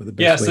the best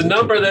yes, way the to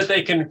number check that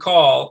they can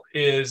call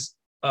is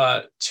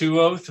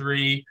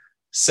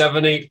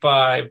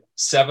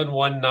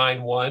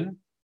 203-785-7191.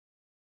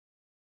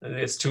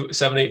 It's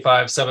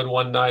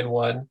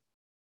 785-7191.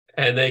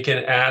 And they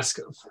can ask,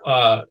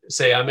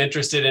 say, I'm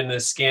interested in the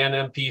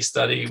SCAN-MP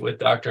study with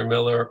Dr.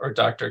 Miller or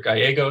Dr.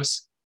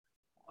 Gallegos.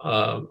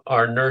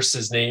 Our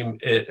nurse's name,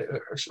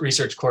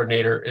 research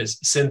coordinator, is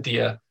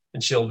Cynthia,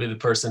 and she'll be the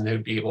person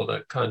who'd be able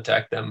to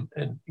contact them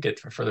and get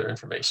further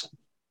information.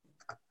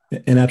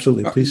 And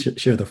absolutely, please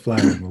share the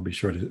flyer, and we'll be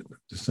sure to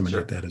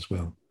disseminate that as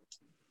well.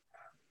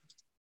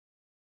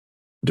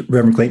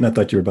 Reverend Clayton, I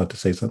thought you were about to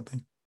say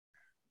something.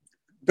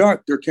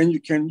 Doctor, can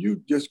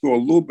you just go a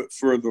little bit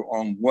further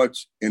on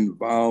what's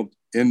involved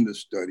in the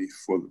study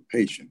for the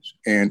patients,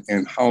 and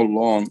how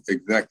long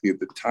exactly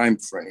the time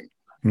frame?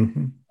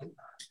 Mm-hmm.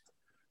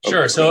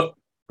 Sure. So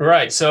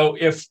right. So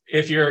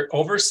if you're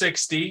over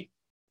 60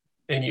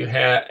 and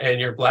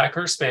you're Black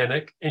or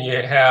Hispanic and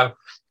you have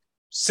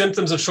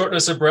symptoms of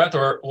shortness of breath,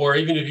 or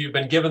even if you've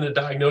been given the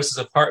diagnosis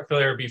of heart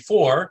failure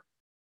before,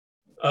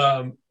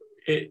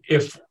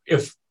 if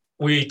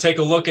we take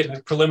a look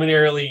at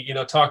preliminarily,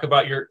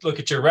 look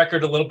at your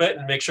record a little bit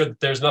and make sure that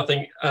there's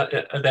nothing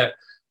that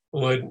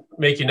would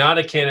make you not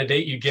a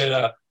candidate. You get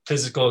a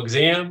physical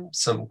exam,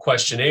 some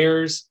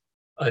questionnaires,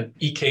 an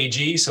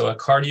EKG, so a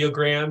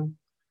cardiogram,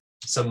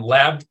 some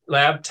lab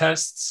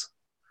tests,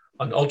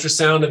 an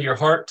ultrasound of your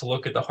heart to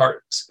look at the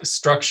heart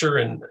structure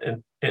and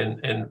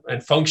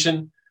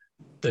function,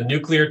 the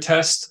nuclear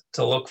test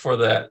to look for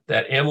that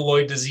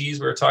amyloid disease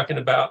we were talking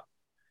about,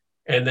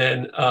 and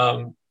then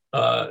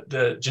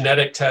the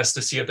genetic test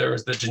to see if there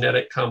was the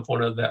genetic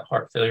component of that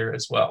heart failure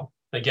as well.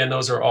 Again,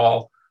 those are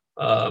all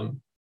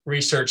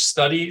research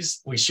studies.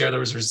 We share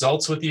those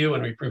results with you,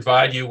 and we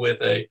provide you with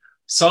a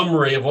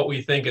summary of what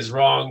we think is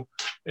wrong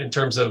in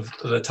terms of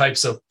the type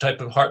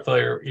of heart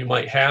failure you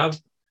might have.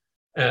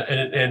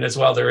 And as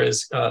well, there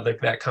is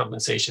that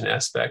compensation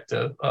aspect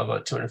of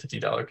a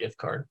 $250 gift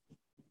card.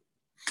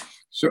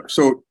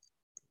 So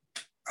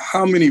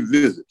how many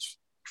visits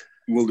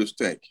will this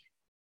take?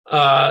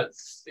 2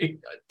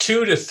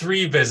 to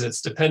 3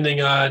 visits,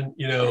 depending on,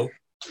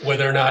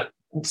 whether or not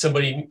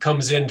somebody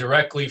comes in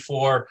directly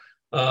for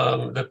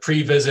the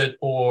pre-visit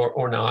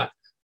or not.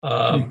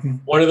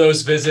 One of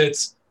those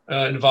visits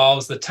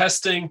involves the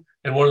testing,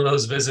 and one of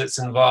those visits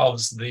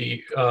involves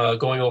the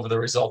going over the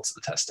results of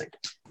the testing.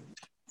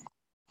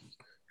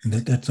 And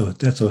that's so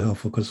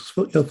helpful, because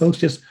folks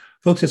just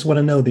want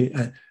to know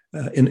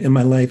in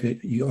my life,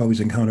 you always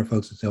encounter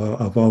folks that say, oh,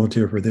 I'll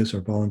volunteer for this or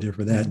volunteer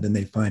for that, and then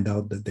they find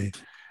out that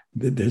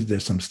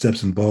there's some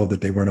steps involved that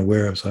they weren't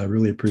aware of. So I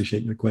really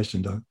appreciate your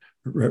question,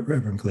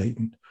 Reverend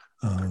Clayton.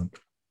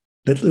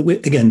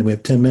 Again, we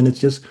have 10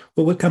 minutes.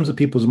 What comes to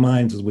people's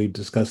minds as we've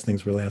discussed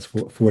things for the last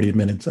 40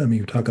 minutes? I mean,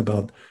 you talk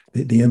about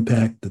the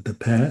impact of the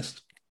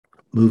past,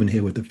 moving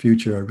here with the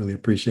future. I really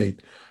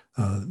appreciate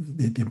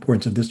the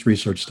importance of this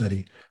research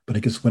study, but I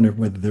just wonder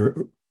whether there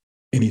are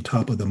any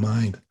top of the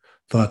mind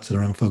thoughts that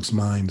are on folks'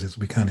 minds as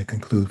we kind of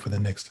conclude for the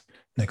next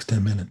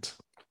 10 minutes.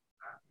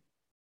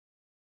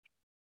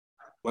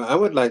 Well, I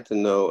would like to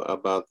know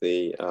about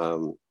the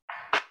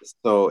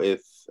so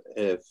if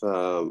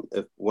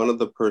one of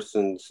the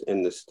persons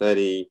in the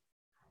study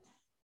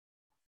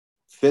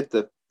fit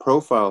the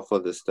profile for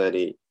the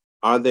study,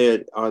 are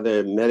there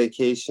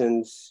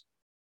medications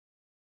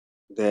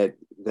that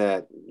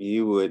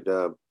you would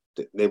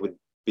they would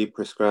be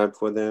prescribed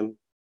for them?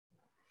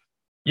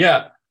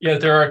 Yeah,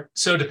 there are.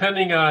 So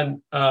depending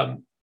on,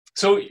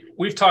 so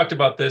we've talked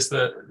about this,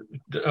 the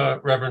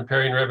Reverend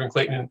Perry and Reverend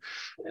Clayton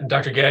and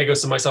Dr.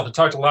 Gallegos and myself have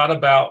talked a lot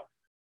about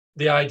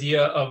the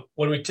idea of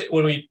when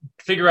we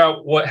figure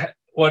out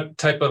what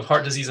type of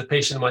heart disease a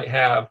patient might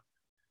have,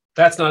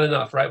 that's not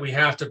enough, right? We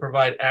have to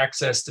provide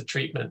access to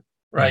treatment,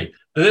 right?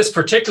 Mm-hmm. This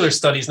particular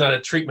study is not a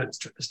treatment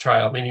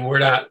trial, meaning we're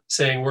not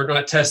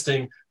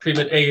testing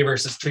treatment A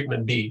versus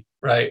treatment B,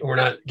 right? We're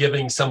not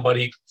giving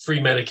somebody free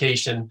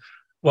medication.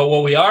 Well,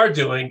 what we are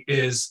doing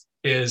is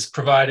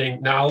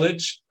providing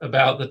knowledge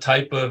about the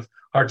type of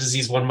heart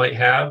disease one might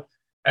have,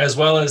 as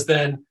well as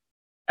then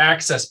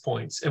access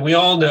points. And we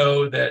all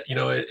know that,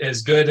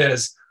 as good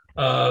as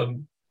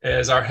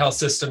our health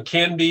system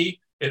can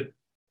be, it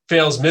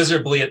fails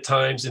miserably at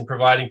times in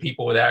providing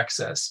people with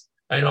access.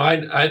 I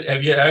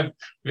know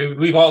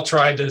we've all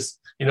tried to,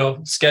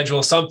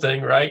 schedule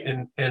something, right?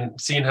 And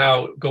seeing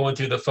how going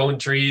through the phone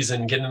trees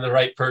and getting the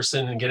right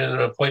person and getting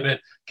an appointment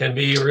can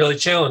be really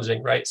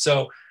challenging, right?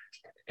 So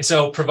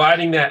so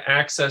providing that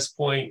access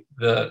point,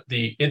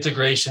 the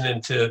integration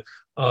into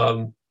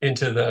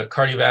the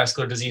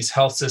cardiovascular disease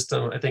health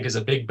system, I think is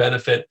a big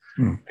benefit.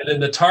 And then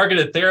the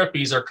targeted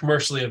therapies are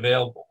commercially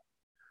available.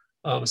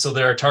 So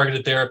there are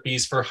targeted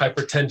therapies for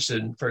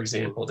hypertension, for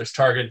example. There's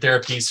targeted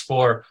therapies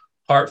for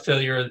heart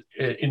failure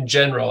in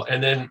general.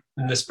 And then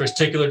in this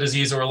particular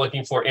disease that we're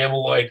looking for,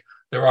 amyloid,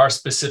 there are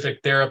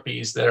specific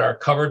therapies that are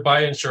covered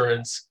by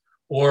insurance,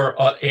 or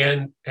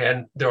and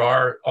there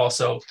are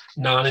also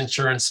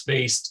non-insurance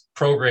based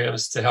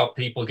programs to help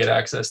people get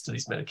access to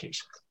these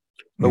medications.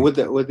 But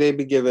would they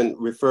be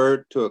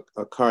referred to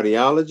a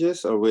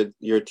cardiologist, or would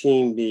your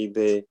team be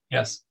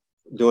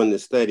doing the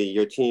study?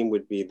 Your team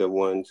would be the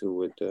ones who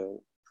would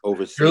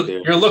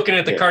oversee. You're looking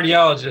at the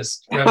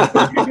cardiologist.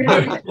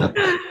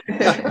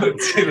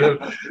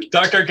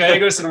 Dr.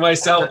 Gallegos and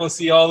myself will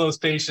see all those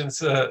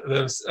patients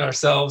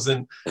ourselves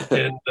and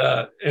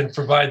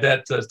provide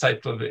that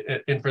type of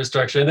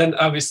infrastructure. And then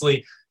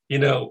obviously,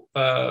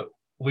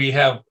 we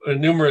have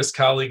numerous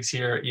colleagues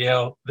here at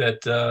Yale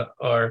that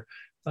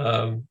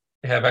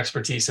have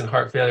expertise in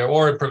heart failure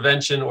or in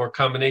prevention or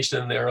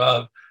combination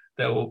thereof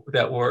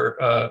that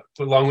were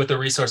along with the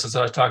resources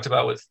that I talked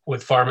about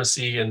with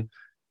pharmacy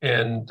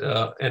and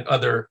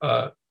other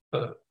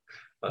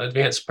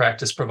advanced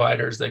practice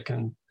providers that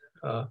can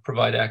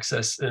provide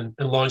access and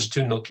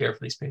longitudinal care for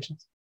these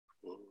patients.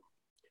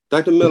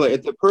 Dr. Miller,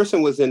 if the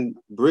person was in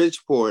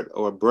Bridgeport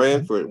or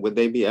Branford, would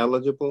they be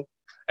eligible?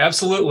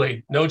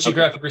 Absolutely. No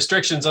geographic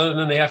restrictions other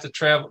than they have to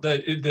travel.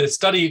 The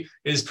study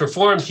is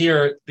performed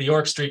here at the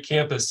York Street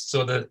campus.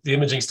 So the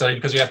imaging study,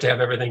 because we have to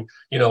have everything,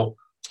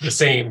 the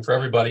same for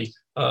everybody.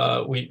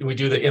 We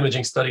do the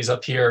imaging studies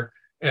up here.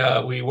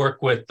 We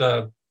work with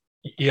the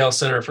Yale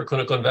Center for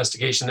Clinical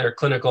Investigation, their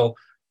clinical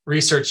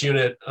research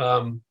unit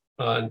on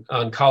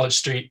College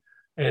Street.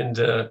 And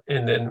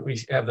then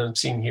we have them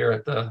seen here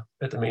at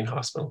the main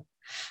hospital.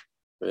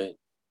 Great.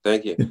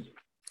 Thank you.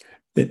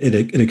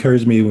 It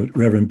occurs to me with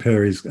Reverend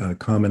Perry's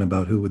comment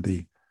about who would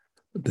the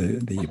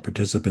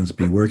participants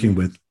be working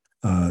with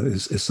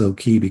is so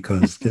key,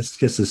 because just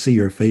to see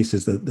your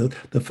faces,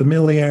 the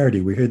familiarity.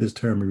 We hear this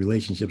term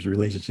relationships,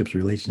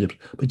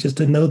 but just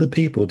to know the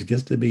people,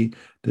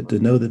 to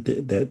know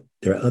that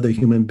there are other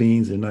human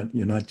beings, and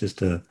you're not just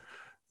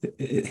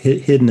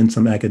hidden in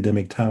some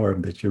academic tower,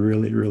 that you're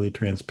really, really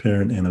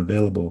transparent and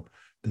available.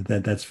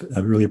 I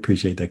really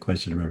appreciate that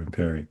question, Reverend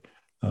Perry.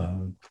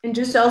 And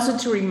just also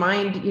to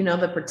remind,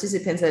 the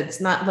participants that it's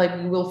not like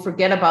we'll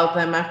forget about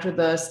them after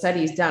the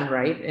study is done,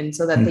 right? And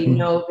so that they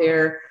know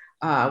they're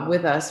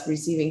with us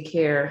receiving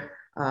care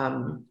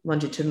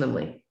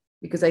longitudinally.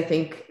 Because I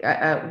think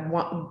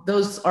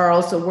those are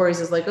also worries.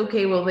 It's like,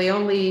 okay, well, they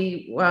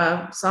only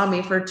saw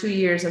me for 2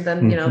 years and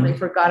then, they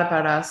forgot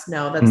about us.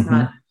 No, that's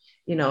not,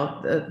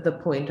 the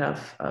point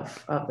of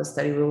the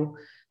study.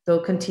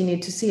 They'll continue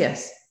to see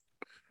us.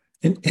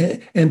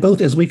 And both,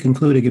 as we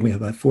conclude, again, we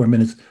have about 4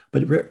 minutes,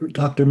 but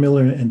Dr.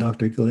 Miller and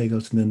Dr.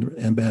 Gallegos, and then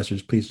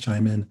ambassadors, please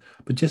chime in.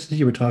 But just as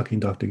you were talking,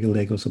 Dr.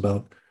 Gallegos,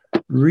 about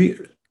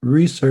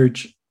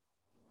research,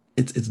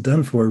 it's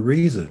done for a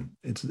reason.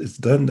 It's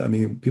done. I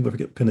mean, people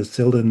forget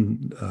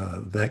penicillin,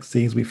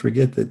 vaccines. We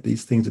forget that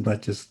these things did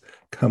not just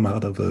come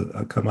out of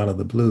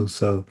the blue.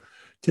 So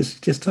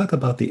just talk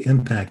about the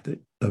impact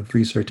of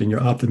research and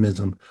your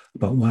optimism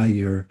about why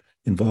you're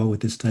involved with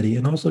this study,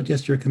 and also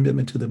just your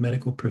commitment to the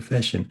medical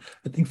profession.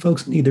 I think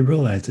folks need to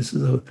realize this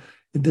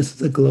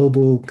is a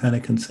global kind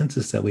of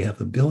consensus that we have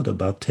to build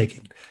about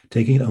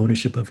taking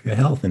ownership of your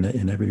health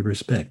in every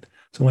respect.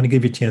 So I want to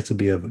give you a chance to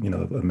be a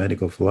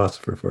medical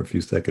philosopher for a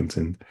few seconds,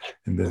 and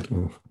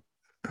then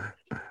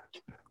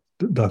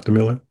Dr.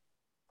 Miller.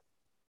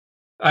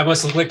 I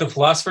must look like the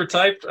philosopher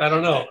type. I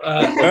don't know.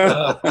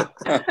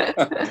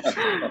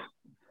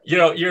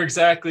 You're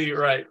exactly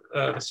right,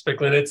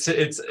 Spicklin.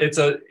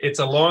 It's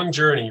a long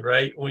journey,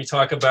 right? When we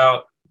talk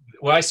about,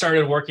 I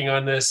started working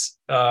on this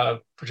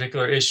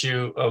particular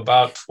issue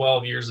about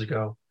 12 years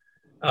ago.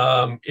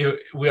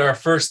 Our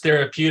first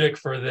therapeutic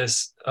for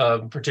this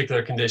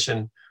particular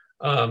condition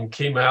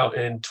came out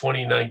in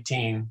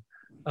 2019.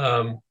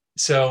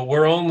 So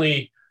we're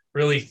only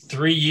really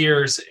 3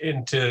 years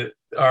into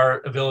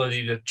our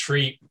ability to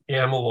treat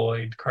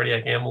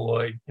cardiac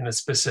amyloid in a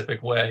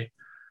specific way.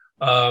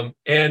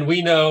 And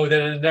we know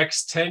that in the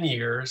next 10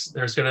 years,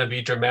 there's going to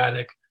be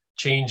dramatic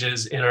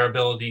changes in our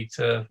ability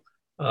to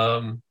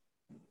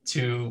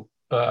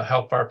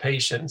help our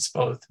patients,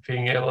 both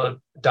being able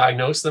to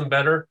diagnose them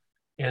better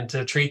and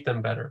to treat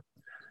them better.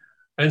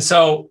 And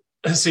so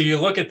you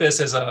look at this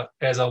as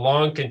a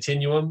long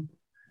continuum.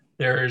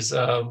 There's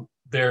going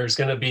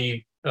to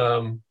be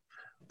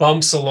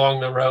bumps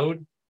along the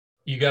road.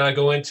 You got to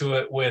go into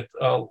it with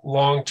a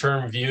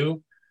long-term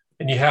view,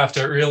 and you have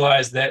to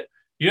realize that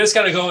you just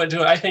got to go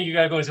into it. I think you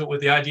got to go into it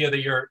with the idea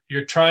that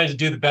you're trying to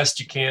do the best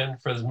you can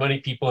for as many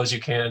people as you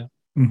can.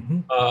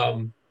 And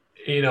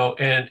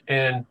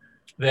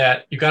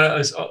that you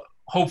got to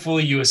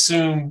hopefully you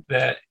assume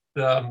that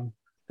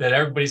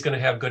everybody's going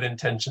to have good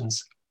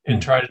intentions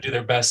and try to do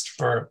their best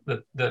for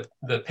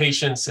the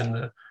patients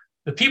and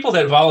the people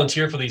that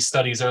volunteer for these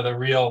studies are the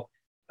real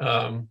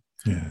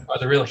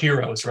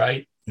heroes,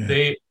 right?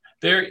 Yeah.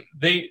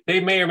 They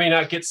may or may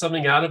not get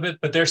something out of it,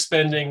 but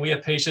we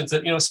have patients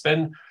that,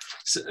 spend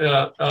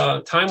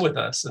time with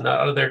us and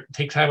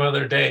take time out of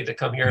their day to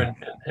come here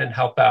and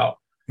help out.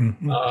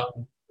 Mm-hmm.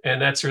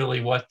 And that's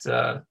really what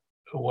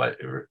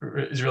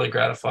is really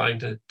gratifying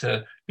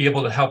to be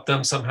able to help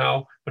them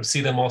somehow, but to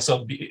see them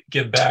also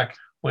give back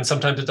when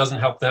sometimes it doesn't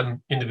help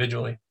them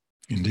individually.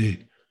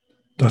 Indeed.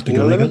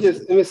 Dr. Let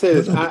me say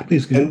this.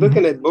 And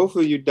looking at both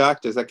of you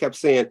doctors, I kept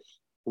saying,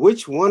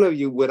 which one of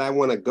you would I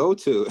want to go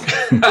to?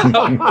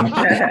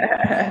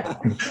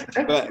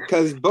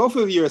 Because both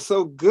of you are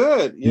so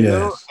good, you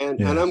know,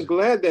 and I'm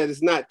glad that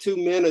it's not two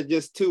men or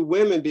just two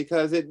women,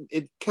 because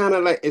it kind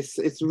of like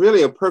it's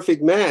really a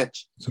perfect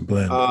match. It's a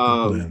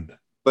blend.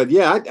 But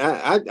yeah,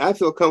 I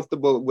feel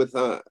comfortable with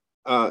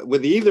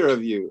either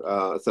of you.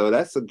 So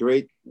that's a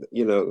great,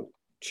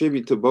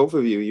 tribute to both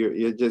of you.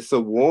 You're just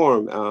so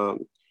warm,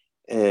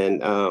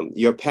 and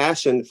your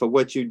passion for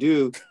what you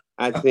do,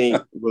 I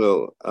think,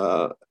 will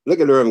look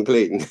at Reverend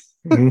Clayton.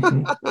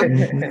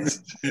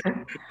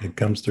 It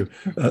comes through.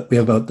 We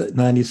have about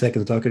 90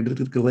 seconds. Dr.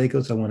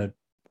 Gallegos, I want to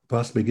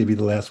possibly give you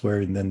the last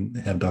word and then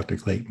have Dr.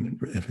 Clayton.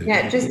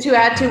 Just to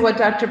add to what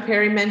Dr.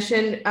 Perry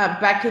mentioned,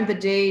 back in the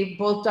day,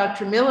 both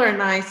Dr. Miller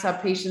and I saw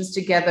patients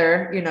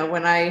together,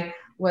 when I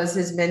was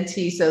his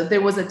mentee. So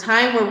there was a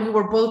time where we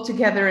were both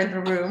together in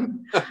the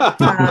room.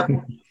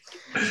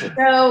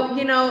 So,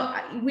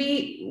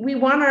 we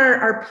want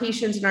our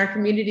patients in our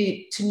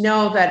community to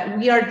know that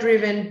we are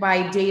driven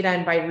by data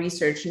and by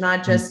research,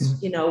 not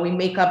just, we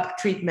make up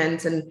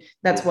treatments and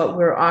that's what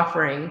we're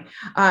offering.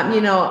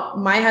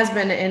 My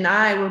husband and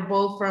I were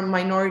both from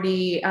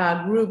minority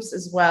groups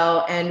as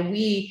well. And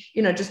we,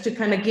 just to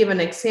kind of give an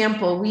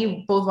example,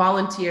 we both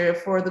volunteer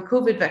for the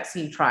COVID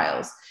vaccine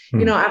trials.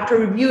 After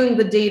reviewing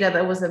the data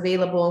that was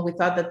available, we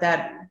thought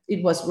that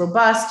it was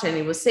robust and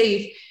it was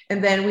safe.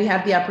 And then we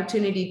had the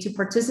opportunity to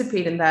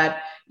participate in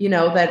that,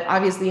 that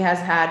obviously has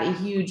had a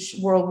huge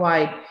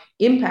worldwide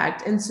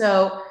impact. And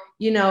so,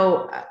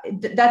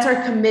 that's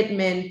our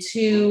commitment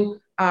to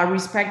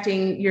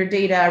respecting your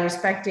data,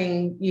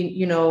 respecting,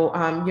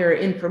 your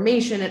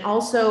information, and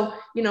also,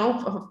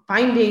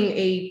 finding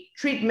a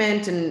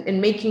treatment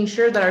and making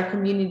sure that our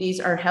communities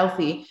are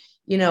healthy.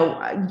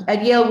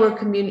 At Yale, we're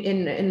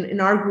in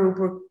our group,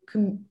 we're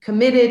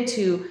committed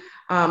to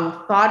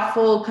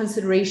thoughtful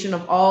consideration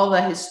of all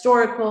the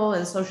historical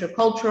and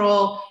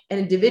sociocultural and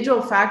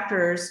individual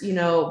factors,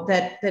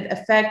 that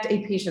affect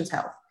a patient's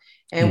health.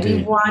 And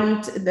we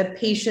want the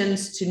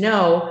patients to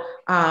know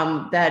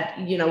that,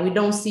 we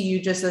don't see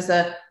you just as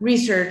a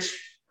research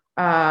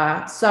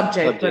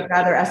subject, but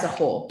rather as a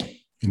whole.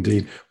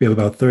 Indeed. We have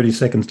about 30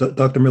 seconds.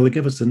 Dr. Miller,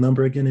 give us the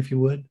number again, if you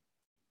would.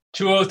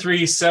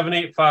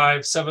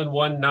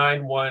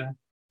 203-785-7191,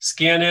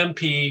 Scan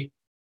MP,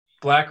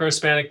 Black or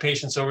Hispanic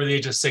patients over the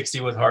age of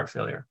 60 with heart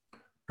failure.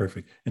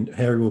 Perfect. And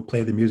Harry will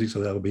play the music, so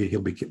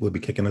we'll be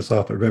kicking us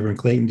off. But Reverend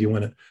Clayton, do you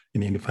want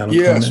any final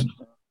comment?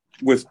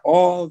 With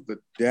all the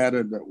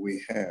data that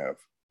we have,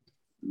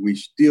 we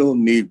still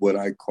need what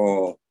I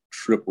call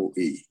triple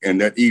E.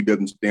 And that E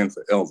doesn't stand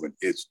for Elvin.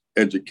 It's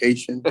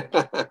education,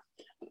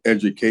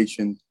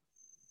 education,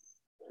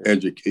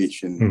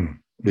 education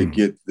to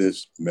get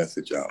this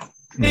message out.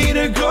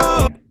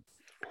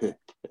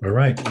 All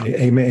right.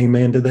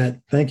 Amen to that.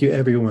 Thank you,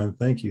 everyone.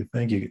 Thank you.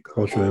 Thank you,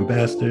 cultural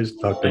ambassadors,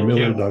 Dr.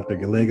 Miller, Dr.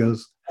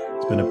 Gallegos.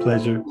 It's been a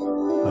pleasure.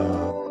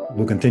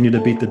 We'll continue to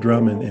beat the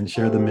drum and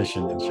share the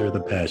mission and share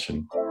the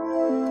passion.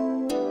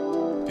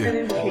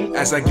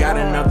 As I got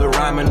another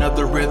rhyme,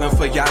 another rhythm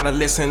for y'all to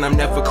listen. I'm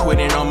never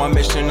quitting on my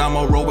mission.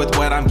 I'ma roll with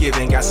what I'm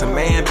giving. Got some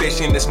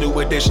ambition, this new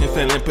edition,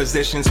 filling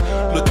positions.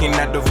 Looking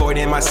at the void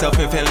in myself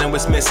and feeling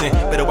what's missing.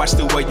 Better watch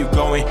the way you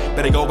going,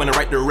 better go in the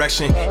right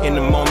direction. In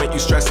the moment you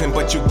stressing,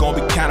 but you gon'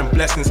 be counting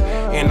blessings.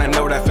 And I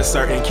know that for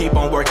certain. Keep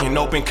on working,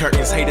 open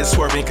curtains. Haters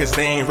swerving, cause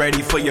they ain't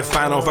ready for your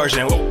final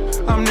version. Whoa.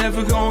 I'm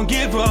never gonna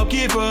give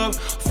up.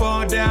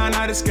 Fall down,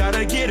 I just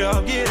gotta get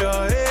up,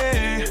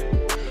 yeah.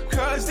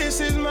 Cause this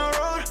is my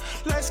road.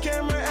 Lights,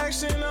 camera,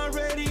 action,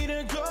 already.